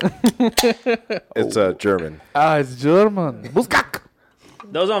 It's German. Ah, it's German. Moose Cock.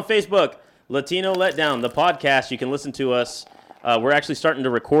 Those on Facebook, Latino Letdown, the podcast. You can listen to us. We're actually starting to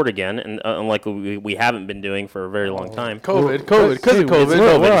record again, and unlike we haven't been doing for a very long time. COVID. Because of Hey,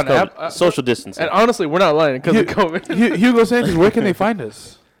 COVID. we're on It's COVID. app- Social distancing. And honestly, we're not lying because of COVID. Hugo Sanchez, where can they find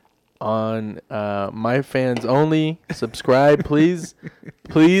us? On My Fans Only. Subscribe, please.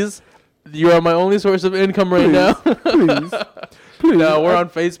 Please. You are my only source of income right now. Please. No, we're on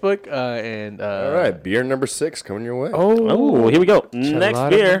Facebook. And All right, beer number 6 coming your way. Oh, here we go. Next Chelada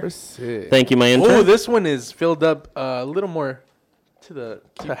beer. number 6. Thank you, my intern. Oh, this one is filled up a little more to the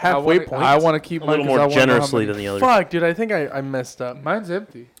halfway point. I want to keep a mine little 'cause I more wanna know how generously many- than the other. Fuck, dude, I think I messed up. Mine's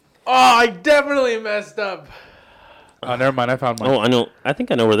empty. Oh, I definitely messed up. Oh, never mind. I found mine. Oh, I know. I think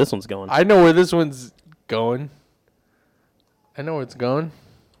I know where this one's going. I know where this one's going. I know where it's going.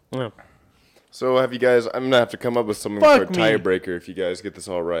 Yeah. So have you guys? I'm gonna have to come up with something Fuck for a me. tiebreaker if you guys get this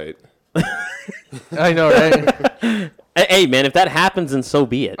all right. I know, right? Hey, man, if that happens, then so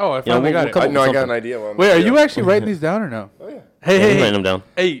be it. Oh, I You know, finally got it. come I up know with I got something. an idea. What I'm Wait, gonna are do. you actually writing these down or no? Oh yeah. Hey, Yeah, hey, he's hey. writing them down.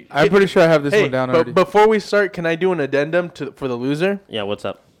 Hey, I'm pretty sure I have this one down already. But before we start, can I do an addendum for the loser? Yeah, what's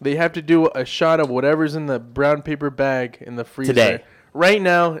up? They have to do a shot of whatever's in the brown paper bag in the freezer Today. right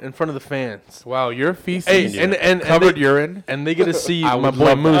now in front of the fans. Wow, your feces Hey, and covered they, urine. and they get to see I my would boy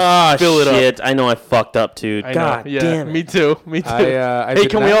love Moose Ah, fill it up. shit. I know I fucked up, dude. I God know. Yeah, damn it. me too. Me too. I Hey, did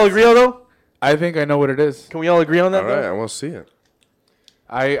can we not- all agree on though? I think I know what it is. Can we all agree on that? All right, though? I want to see it.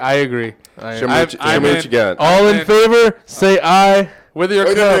 I agree. Show me, I'm- what you, show I'm me in. what you got. All in And- favor, say aye. With your Oh,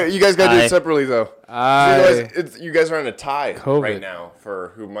 no, cup. no, you guys got to do Aye. it separately though. Aye. You guys are on a tie COVID. right now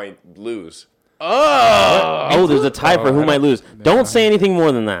for who might lose. Oh, there's a tie for who might lose. Don't say anything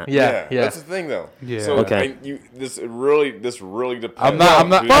more than that. Yeah. That's the thing though. Yeah. So Okay. this really depends. I'm not.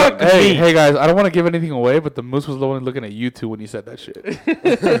 on who Fuck. you- Hey, guys. I don't want to give anything away, but the Moose was the one looking at you two when he said that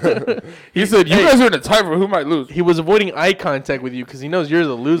shit. He said, "You Hey. guys are in a tie for who might lose." He was avoiding eye contact with you because he knows you're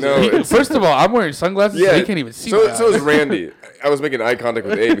the loser. No, it's- First of all, I'm wearing sunglasses, so he can't even see. So my so is eyes. Randy. I was making eye contact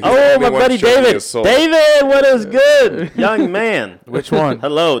with Abe. He's Oh, the my only one buddy showing me David. his soul. David, what is good? Young man. Which one?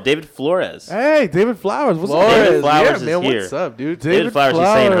 Hello, David Flores. Hey, David Flowers. What's Flores, up? David Flowers yeah, is man, here. what's up, dude? David Flowers is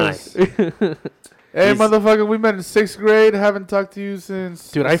saying hi. Hey, He's- motherfucker, we met in 6th grade. Haven't talked to you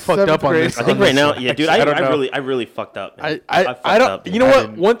since. Dude, I fucked up 7th on grade. this. I think on right now, this yeah, dude, I I don't know. really fucked up. Man. I fucked don't. up, You know I what?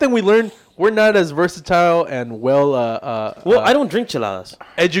 didn't. One thing we learned: we're not as versatile and well I don't drink cheladas.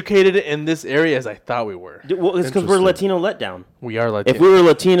 educated in this area as I thought we were. Dude, well, it's because we're Latino letdown. We are Latino. If we were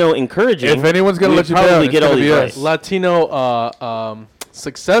Latino encouraging, If anyone's gonna we'd let you probably down, get it's all gonna these be right. us. Latino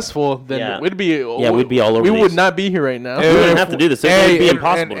successful, then Yeah. we'd be we'd be all over We would these. not be here right now. we wouldn't have to do this. It would be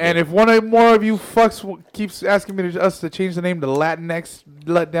impossible. And if one or more of you fucks keeps asking us to change the name to Latinx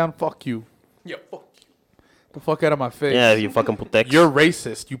Letdown, fuck you. Yeah, fuck. The fuck out of my face. yeah, you fucking putex. You're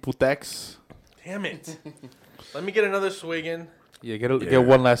racist, you putex. Damn it. Let me get another swig in. Yeah, Yeah. get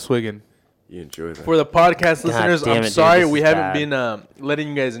one last swig in. You enjoy that. For the podcast listeners, damn I'm it, dude, sorry this we is haven't bad. been letting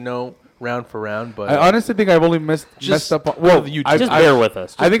you guys know round for round, but I honestly think I've only messed up on. Well, you I, just I, bear with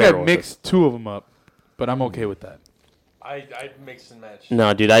us. I Just think bear I've with mixed 2 of them up, but I'm okay with that. I mixed and matched. us.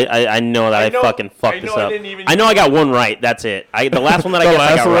 No, dude, I know that I, know- fucking fucked I this know I up. didn't even I know use I got one right. That's it. The last one that I The guess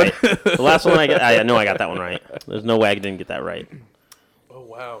I got last right. The last one I know I got that one right. There's no way I didn't get that right. Oh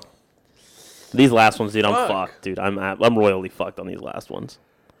wow. These last ones, dude, I'm Fuck. fucked, dude. I'm royally fucked on these last ones.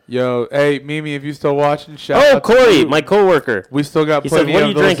 Yo, hey, Mimi, if you still watching, shout Oh, out to Corey, you. my coworker. We still got He said, plenty "What are of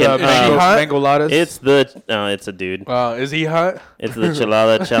you those drinking?" mango lattes. It's a dude. Is he hot? It's the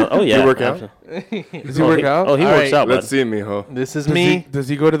Chelada challenge. Oh yeah. You work out? Does he work out? Oh, he All works right, out, bud. Let's see, mijo. This is Does me. He, does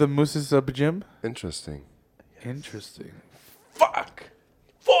he go to the Moose's gym? Interesting. Interesting. Fuck.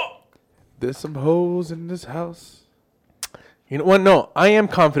 There's some hoes in this house. You know what? No, I am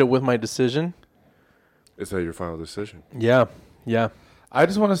confident with my decision. Is that your final decision? Yeah. I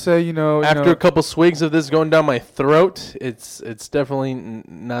just want to say, After a couple swigs of this going down my throat, it's definitely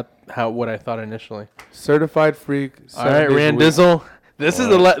not what I thought initially. certified freak. All right, Randizzle. This is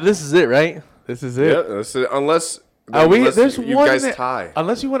this is it, right? This is Yeah, it. that's it. Unless There's you one guys that- tie.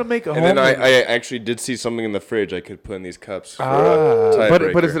 Unless you want to make a And then home. I actually did see something in the fridge I could put in these cups for a but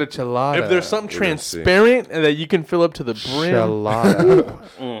is tiebreaker. it a Chelada? If there's something We're gonna see. transparent and that you can fill up to the brim.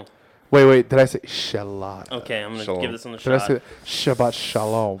 Chelada. Wait. Did I say Chelada? Okay, I'm gonna Shalom. give this one a Did I shot. say Shabbat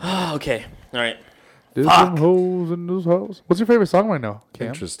Shalom? Okay, all right. There's Fuck. some hoes in those hoes. What's your favorite song right now, Cam?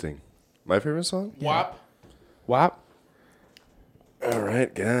 Interesting. My favorite song? WAP. WAP. All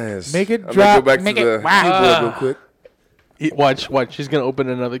right, guys. Make it I'm drop, gonna go back make to it the wow. keyboard real quick. Watch. She's gonna open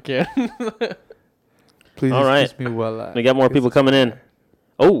another can. Please All right. excuse me while We got more people coming in.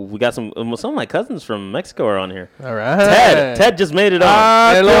 Oh, we got some of my cousins from Mexico are on here. All right. Ted just made it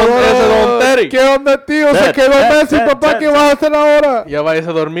on. Hello, ese Don Terry. ¿Qué onda, tío? Se Ted, quedó Ted, Messi, Ted, papá. Ted, ¿Qué vas a hacer ahora? Ya vayas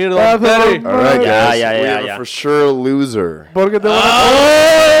a dormir, Don Vas a Terry. dormir. All right, Yeah, guys. yeah, we yeah, have yeah. a for sure loser. Porque te van a...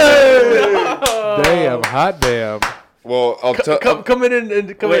 Damn, hot damn. Well, I'll tell. Come in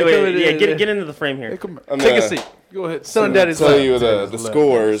and come Wait, in. come in, yeah, in, get into the frame here. I'm Take a gonna seat. Go ahead. Sit on Daddy's tell lap. you the Sit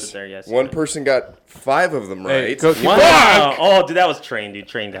scores. there, yes. One person got 5 of them Hey, right. go- keep Wow. Oh, dude, that was trained, dude.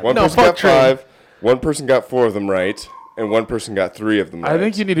 Trained down. One No, person fuck got Trey. 5. One person got 4 of them right, and one person got 3 of them right. I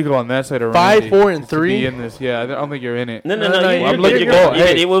think you need to go on that side or 5, Randy 4, and to 3. be in this. Yeah, I don't think you're in it. No, No, you're I'm good, looking you're at- good. You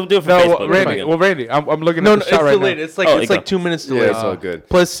hey, good. We'll do it for No, Facebook. We're Randy. good. Well, Randy, I'm looking No, at no, the it's shot right delayed. now. It's like Oh, it's you like go. 2 minutes Yeah, delayed. it's all good.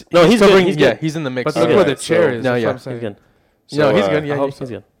 Plus, No, he's still good, bringing- he's Yeah, good. he's in the mix. But All look where right, the chair so- is. No, That's yeah. what I'm saying. He's good. No, he's So, good. Yeah, I hope he's so.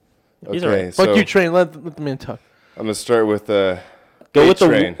 good. He's Okay, alright. Fuck so you, Train. Let the man talk. I'm gonna start with Go A with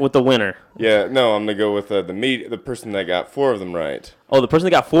Train. the winner. Yeah, no, I'm gonna go with the person that got 4 of them right. Oh, the person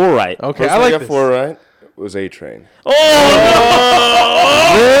that got 4 right. Okay, Person I that like got this. 4 right was A Train.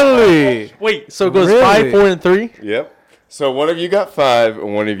 Oh! Really? Wait, so it goes Really? 5, 4, and 3. Yep. So one of you got 5,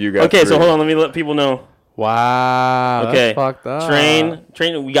 and one of you got Okay, 3. so hold on. Let me let people know. Wow. Okay. That's fucked up.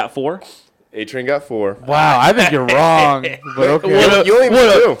 Train. We got 4. A Train got 4. Wow, I think you're wrong. But okay. You only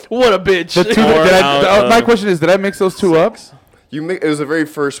missed 2. What a bitch. The two, Four out of- my question is, did I mix those 2 up? It was the very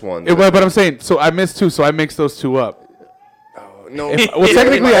first one. But I'm saying, so I missed 2, so I mixed those 2 up. No, Well,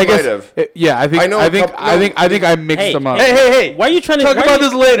 technically, I guess. Yeah, I think. I know I a think. couple- I think. I think I mixed Hey, them up. Hey. Why are you trying to Talk why about are you-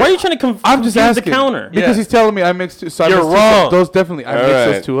 this later. Why are you trying to I'm just confuse asking the counter? because Yeah. he's telling me I mixed 2. So I You're mixed 2, wrong. so those definitely I mixed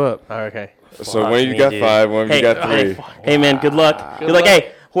Alright. those 2 up. Okay. So Fuck one of you me, got dude. 5, one of you Hey, got hey, 3. hey, man, good luck. Good You're like, luck.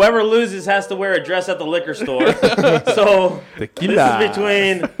 hey, whoever loses has to wear a dress at the liquor store. So this is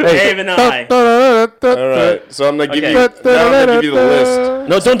between Dave and I. All right. So I'm gonna give Okay. you. Now I'm gonna give you the list.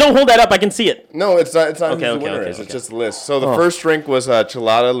 No, don't hold that up. I can see it. No, it's not. It's not Okay, who the okay, winner okay, is. It's okay. just the list. So the Oh. first drink was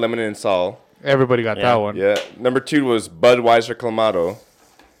Chelada, lemon and salt. Everybody got Yeah. that one. Yeah. Number 2 was Budweiser Clamato.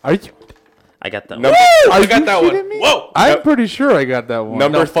 Are you? I got that. Number, I got that one. Whoa. I'm pretty sure I got that one.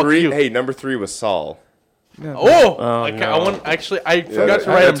 number No, fuck 3. you. Hey, number 3 was Sol. Yeah. Oh. Oh, Okay, no. I want. Actually, I forgot to that- write them that's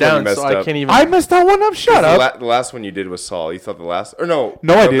when you down, messed so I up. can't even. I messed that one up. Shut up. The last one you did was Sol. You thought the last, or no?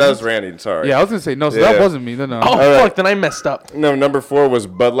 No, I That didn't. was Randy. Sorry. Yeah, I was gonna say no. So Yeah. that wasn't me. No. Oh right. fuck! Then I messed up. No, number 4 was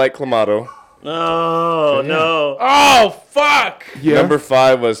Bud Light Clamato. No, no. Oh fuck! Yeah. Number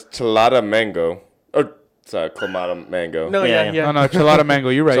 5 was Chelada Mango. Or Clamato Mango. No, Yeah, yeah. No, Chelada mango.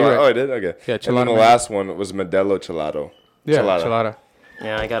 You're right. You're Oh, right. I did? Okay. Yeah, And then Chelada the Mango. last one was Modelo Chelado. Yeah, Chelada. Chelada.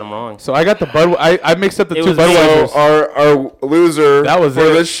 Yeah, I got him wrong. So I got the Bud. I mixed up the It 2 was me. Budweisers. So our loser That was for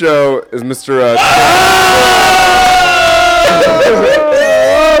it. this show is Mr.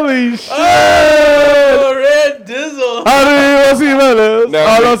 Holy shit! Oh, Red Dizzle.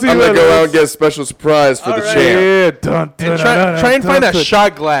 Now I'm gonna go out and get a special surprise for the Alright. champ. Yeah, dun, dun, And dun, try and find dun, a dun.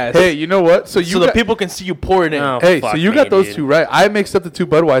 shot glass. Hey, you know what? So you so got, the people can see you pour it in. Oh, Hey, so fuck you me, got those dude. 2 right. I mixed up the 2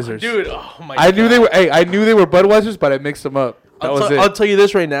 Budweisers. Dude, oh my I god. knew they were. Hey, I knew they were Budweisers, but I mixed them up. That was it. I'll tell you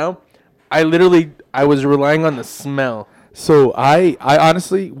this right now. I was relying on the smell. So I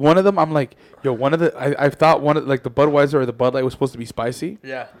honestly, one of them, I'm like, yo, I thought one of like the Budweiser or the Bud Light was supposed to be spicy.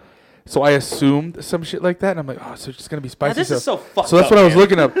 Yeah. So I assumed some shit like that, and I'm like, oh, so it's just gonna be Yeah, spicy. this is so fucked So that's up, what I was man.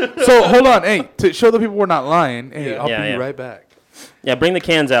 looking up. So hold on, hey, to show the people we're not lying, hey, Yeah. I'll Yeah, be yeah. right back. Yeah, bring the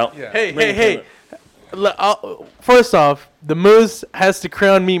cans out. Yeah. Hey, Bring hey, it hey. First off, the Moose has to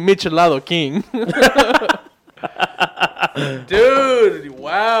crown me Michelada King. Dude,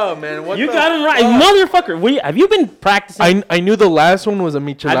 wow, man. What You the got it right, fuck? motherfucker. Have you been practicing? I knew the last one was a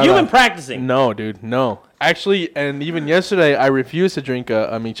Michelada. Have you been practicing? No, dude, no. Actually, and even yesterday, I refused to drink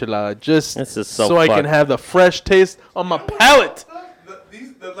a Michelada just This is so I can fucked. have the fresh taste on my palate.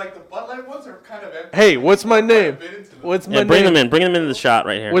 The Bud Light ones are kind of empty. Hey, what's my name? What's my Yeah, bring name? them in. Bring them into the shot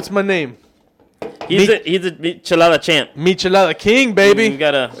right here. What's my name? He's a Chelada champ. Michelada King, You baby.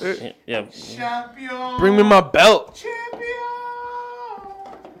 gotta, yeah. Champion. Bring me my belt. Champion.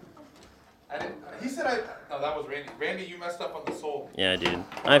 He said no, that was Randy. Randy, you messed up on the soul. Yeah, dude.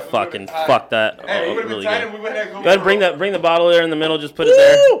 I fucking fucked that. Hey, Oh, we would have really been tied good. and we would have Go ahead, bring the bottle there in the middle. Just put it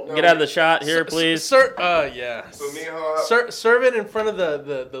there. Get out of the shot here, please. Sir, yeah. So Mijo, Serve it in front of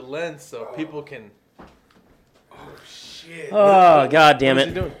the lens so people can. Oh, god damn What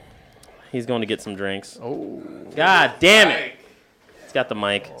is he it. doing? He's going to get some drinks. Oh. God damn it. He's got the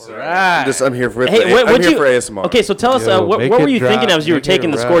mic. I'm here for Hey, I'm here for ASMR. Okay, so tell us, Yo, what make were it you thinking drop, as you were make it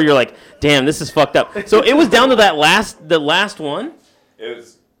taking the rap. score? You're like, damn, this is fucked up. So it was down to the last one? It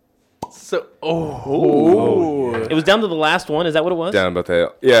was So, It was down to the last one? Is that what it was? down about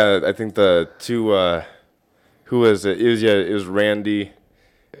that. Yeah, I think the two. Who was it? It was Randy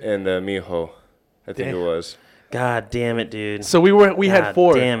and Mijo. I think it was. God damn it, dude. so we had God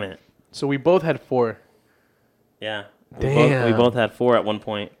 4. Damn it. So we both had 4. Yeah. Damn. We both had 4 at one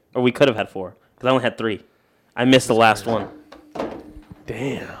point. Or we could have had 4. Because I only had 3. I missed the last one.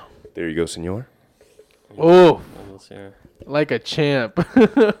 Damn. There you go, senor. Oh, Let's see here. like a champ.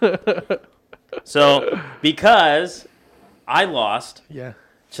 So, because I lost, yeah.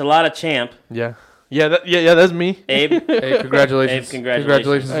 Chelada champ, Yeah. Yeah, that's me. Abe. Hey, congratulations. Hey,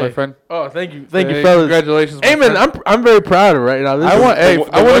 congratulations. my Hey. friend. Oh, thank you, Hey, fellas. Congratulations, my Hey, man, friend. I'm very proud of right now. This I is- want. Hey, the I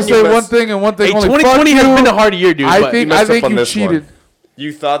want one to you say messed- one thing and one thing Hey, only. 2020 Fuck has you. been a hard year, dude. I but think messed up on you this one. cheated.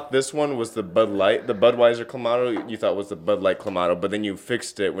 You thought this one was the Bud Light, the Budweiser Clamato. You thought was the Bud Light Clamato, but then you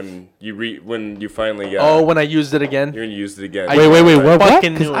fixed it when you finally. when I used it again. you're gonna use it again. I- Wait. What?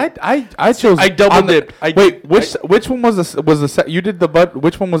 fucking Because knew it. I chose. I double on the- dipped. Wait, which one was the you did the Bud?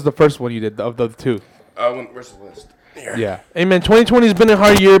 Which one was the first one you did of the two? Where's the list? Here. Yeah. Hey, man, 2020 has been a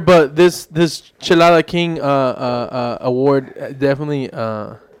hard year, but this Chelada King award definitely.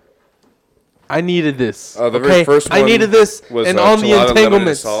 I needed this. The very first I one needed this, was, and all the Chelada Lemon and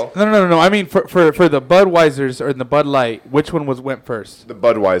entanglements. Salt. No. I mean, for the Budweisers or the Bud Light, which one went first? The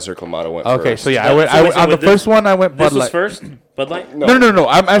Budweiser Clamato went Okay, first. so yeah, So I went so on the with this- first one. I went Bud This was Light. first? Bud Light? No.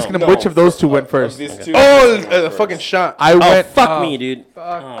 I'm asking him No, which of those two of- went of first. these two, Oh, this one went a fucking first. shot. I Oh, went. fuck me, dude.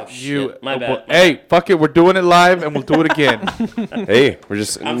 Oh, You. shit. My bad. Hey, fuck it. We're doing it live, and we'll do it again. Hey, we're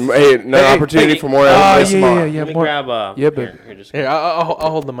just another Hey, opportunity hey, for more yeah, ASMR. yeah. Let me more- grab Yeah, baby. Here, just Here, I'll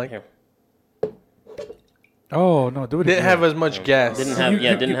hold the mic. Here. Oh no, do it. Didn't again. have as much gas. Didn't have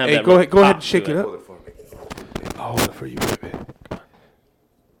didn't have Hey, that. go ahead. Go ahead pop and shake to it up. I'll hold it for you, baby.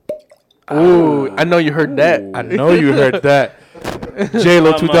 Ooh, I know you heard that. I know you heard that.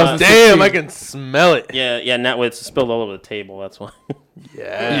 J-Lo 2016. Damn, I can smell it. Yeah, now it's spilled all over the table. That's why.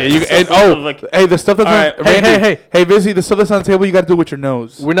 Yeah, you So and like- hey, the stuff that's All on right. Randy, hey, Vizzy, the stuff that's on the table, you got to do it with your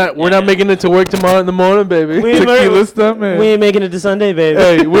nose. We're not making it to work tomorrow in the morning, baby. Tequila stuff, man. We ain't making it to Sunday, baby.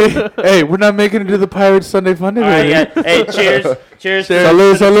 Hey, we're not making it to the Pirates Sunday Funday, All right, baby. yeah. Hey, cheers. Cheers.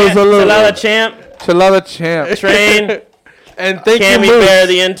 Salud, salud, salud. Chelada champ. Chelada champ. Train. And thank Cammy you, Moose. Bear,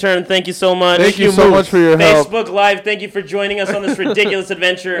 the intern. Thank you so much. Thank you so much for your help. Facebook Live, thank you for joining us on this ridiculous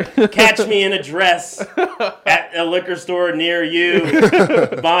adventure. Catch me in a dress at a liquor store near you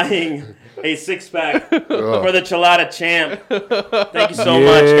buying a six-pack for the Chelada champ. Thank you so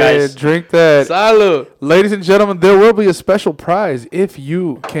much, guys. Drink that. Salud. Ladies and gentlemen, there will be a special prize if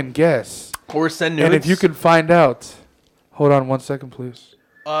you can guess. Or send nudes. And if you can find out. Hold on 1 second, please.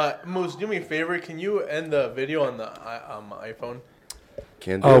 Moose, do me a favor. Can you end the video on my iPhone?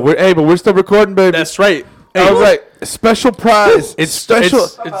 Can't do Oh, it. we're still recording, baby. That's right. All right. Special prize. It's special.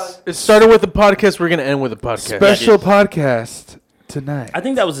 It started with a podcast. We're gonna end with a podcast. Special podcast tonight. I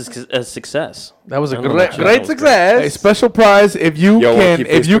think that was a success. That was a I don't know great, about you. great That was success. A special prize if you Yo, we'll can keep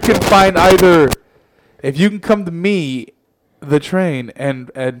if you Facebook can find either if you can come to me the train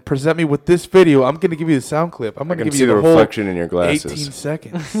and present me with this video, I'm gonna give you the sound clip. I'm I gonna can give see you the the whole reflection in your 18 glasses.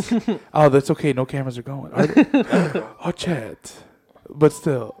 seconds. Oh, that's okay. No cameras are going. Are they? Oh, chat. But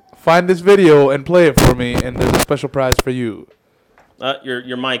still, find this video and play it for me, and there's a special prize for you.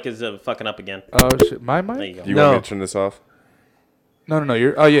 Your mic is fucking up again. Oh shit, my There mic? you go. Do you No. want me to turn this off? No.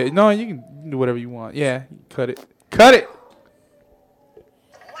 You're. Oh yeah. No, you can do whatever you want. Yeah, cut it. Cut it.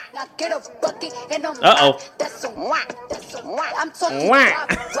 Uh-oh.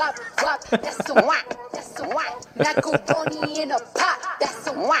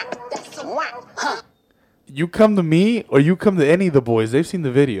 You come to me or you come to any of the boys. They've seen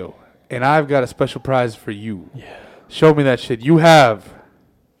the video, and I've got a special prize for you. Yeah. Show me that shit. You have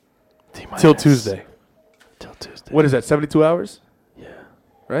till Tuesday. Till Tuesday. What is that? 72 hours? Yeah.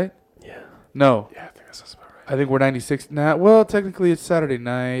 Right? Yeah. No. Yeah, I think that's about right. I think we're 96 now. Well, technically it's Saturday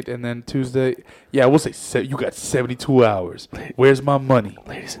night and then Tuesday. Yeah, we'll say you got 72 hours. Where's my money?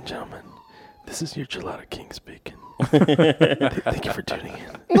 Ladies and gentlemen, this is your Chelada King speaking. Thank you for tuning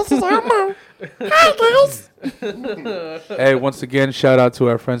in. This is Elmo. Hi, guys. Hey, once again, shout out to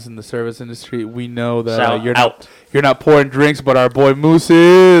our friends in the service industry. We know that Shout out. you're not pouring drinks, but our boy Moose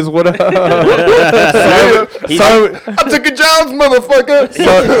is. What up? sorry, I took a job,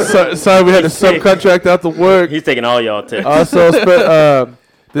 motherfucker. sorry, we had to subcontract out the work. He's taking all y'all tips. Also,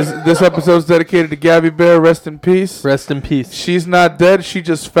 this episode's dedicated to Gabby Bear. Rest in peace. Rest in peace. She's not dead. She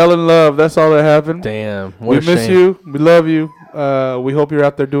just fell in love. That's all that happened. Damn. We miss you. We love you. We hope you're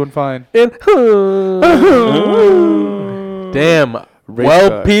out there doing fine. And damn. Race Well,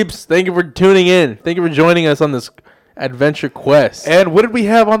 car. peeps, thank you for tuning in. Thank you for joining us on this adventure quest. And what did we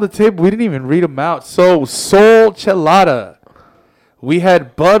have on the table? We didn't even read them out. So, Soul Chelada. We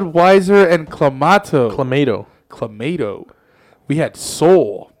had Budweiser and Clamato. Clamato. We had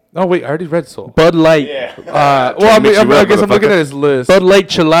Soul. Oh, wait. I already read Soul. Bud Light. Well, I mix you I up, guess I'm looking motherfucker. at his list. Bud Light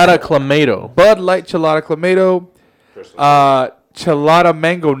Chelada Clamato. Bud Light Chelada Clamato. Chelada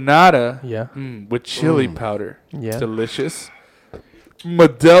Mango Nada. Yeah. With chili powder. Yeah. Delicious.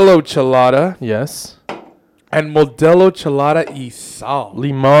 Modelo Chelada. Yes. And Modelo Chelada y Sal.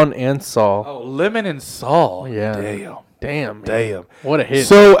 Limon and Sal. Oh, lemon and salt. Yeah. Damn. Man. Damn. What a hit.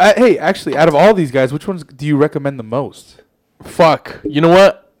 So, hey, actually, out of all these guys, which ones do you recommend the most? Fuck. You know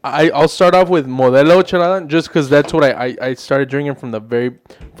what? I'll start off with Modelo Chelada just because that's what I started drinking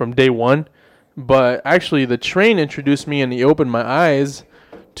from day one. But actually, the train introduced me and he opened my eyes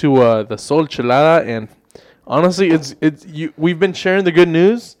to the Sol Chelada, and honestly, we've been sharing the good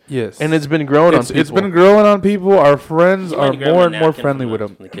news. Yes. And it's been growing on people. It's been growing on people. Our friends You are might grab more a and more napkin friendly from with the-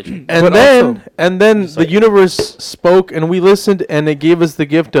 them. from the kitchen. And But then It's the like- universe spoke and we listened and it gave us the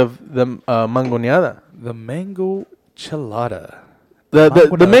gift of the mangoneada. The mango chelada. The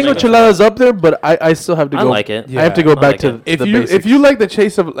Mangoneada. mango chelada is up there, but I still have to I go. like it. Yeah. I have to go I back like to it. the If basics. you like the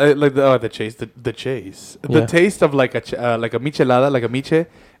chase of the chase, Yeah. the taste of like a michelada, like a miche,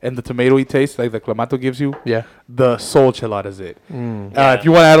 and the tomatoey taste like the clamato gives you, yeah. the Soul Chelada is it. Yeah. If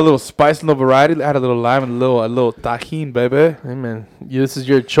you want to add a little spice, a little variety, add a little lime and a little tajin, baby. Hey man, this is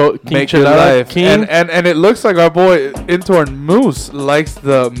your king Make your chelada life. king. And it looks like our boy Intern Moose likes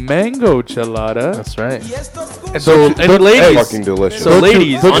the mango chelada. That's right. And So, don't you- and don't- ladies- hey, Fucking delicious. So don't you-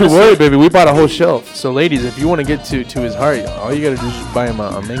 ladies, don't you honestly- worry, baby. We bought a whole shelf. So ladies, if you want to get to his heart, all you gotta do is just buy him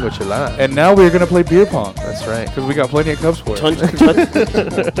a mango chelada. And now we're gonna play beer pong That's right. because we got plenty of cups for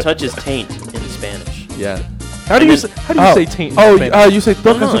it. Touch is taint in Spanish. Yeah. How do you say taint? in Spanish? You say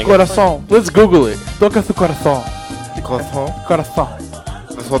toca No, su I guess corazón. Let's Google it. Toca su corazón. Corazón. Corazón.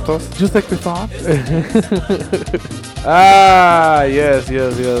 Nosotros. Just like croissant. Yes.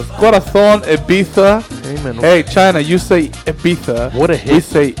 Corazón Ibiza. Amen. Hey, China, you say Ibiza. What a We hit.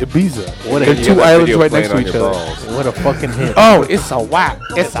 say Ibiza. What a They're hit. two You got that islands video right next to playing each on your other. balls. What a fucking hit. Oh, it's a whap.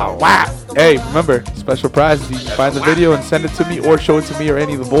 It's a whap. Hey, remember, special prize. You can find the video and send it to me or show it to me or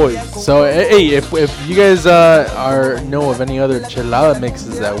any of the boys. So hey, if you guys know of any other chelada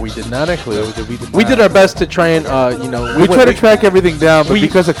mixes that we did not include, we did our best to try and We try to track everything down, but we-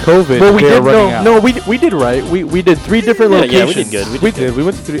 because of COVID, But we they're did running out. no, we did right. We did 3 different Yeah, locations. we did good. We did. We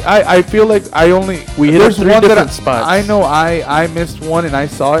went to 3. I feel like We hit there's 3 one that different spots. I know I missed one and I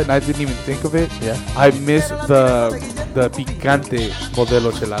saw it and I didn't even think of it. Yeah. I missed the picante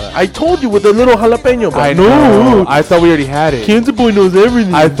modelo chelada. I told you with the little jalapeno. I bro. know. I thought we already had it. Kansas boy knows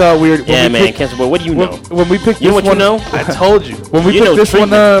everything. I thought we already. Yeah, when we man, picked- Cancer Boy, what do you know? When we picked You know this what you one, know? I told you. when we You know picked this one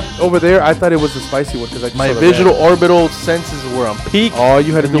treatment. over there, I thought it was the spicy one because I just My saw the visual red. orbital senses were on peak. All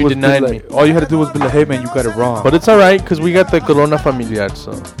you had to and do you was denied be me. like, all you had to do was be like, hey man, you got it wrong. But it's all right because we got the Corona Familiar.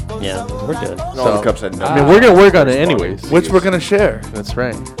 So Yeah, we're good. All the cups had I nothing. mean, we're gonna work on it anyways. which we're gonna share That's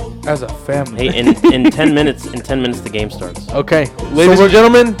right. as a family. Hey, in 10 minutes, the game starts. Okay, ladies and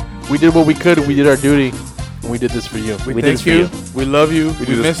gentlemen, we did what we could. We did our duty. And we did this for you. we we did thank this for you. you. We love you. We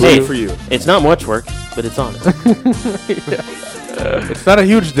do this miss for you. for you. It's not much work, but it's honest. It's not a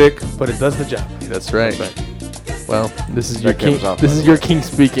huge dick, but it does the job. That's right. Well, this is your That king. camera's off, This by is the your king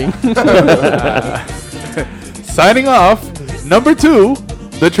speaking. Signing off, number 2,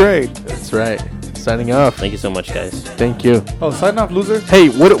 the trade. That's right. Signing off. Thank you so much, guys. Thank you. Oh, sign off, loser. Hey,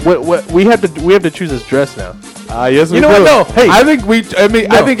 what we have to choose this dress now. Yes, we You know what? do. No, hey. I think I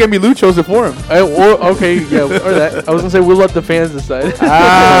No. think Emmylou chose it for him. Okay, yeah, or that. I was gonna say we'll let the fans decide.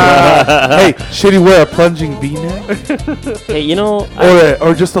 Hey, should he wear a plunging V-neck Hey, you know,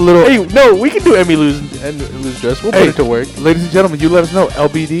 or just a little? Hey, no, we can do Emmy Lou's dress. We'll put Hey. it to work. Ladies and gentlemen, you let us know.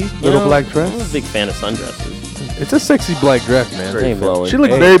 LBD, you little know, black I'm a dress. big fan of sundresses. It's a sexy black dress, man. Very Hey, man. flowing. She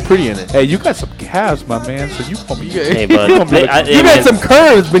looked Hey. very pretty in it. Hey, you got some calves, my man. So you gonna be. Hey, bud. You gonna be Hey, looking- You hey, got man. some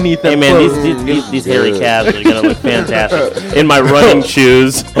curves beneath Hey them man, clothes. these hairy Yeah. calves are gonna look fantastic in my running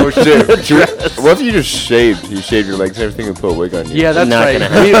shoes. Oh shit! What if you just shaved? You shaved your legs and everything and put a wig on you. Yeah, that's Not right.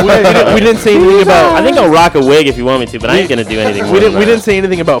 gonna We didn't say anything about. I think I'll rock a wig if you want me to, but I ain't gonna do anything. We more didn't. than We that. didn't say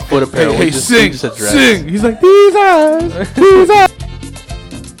anything about foot apparel. Hey, we just sing, said dress. sing. He's like these eyes, these eyes.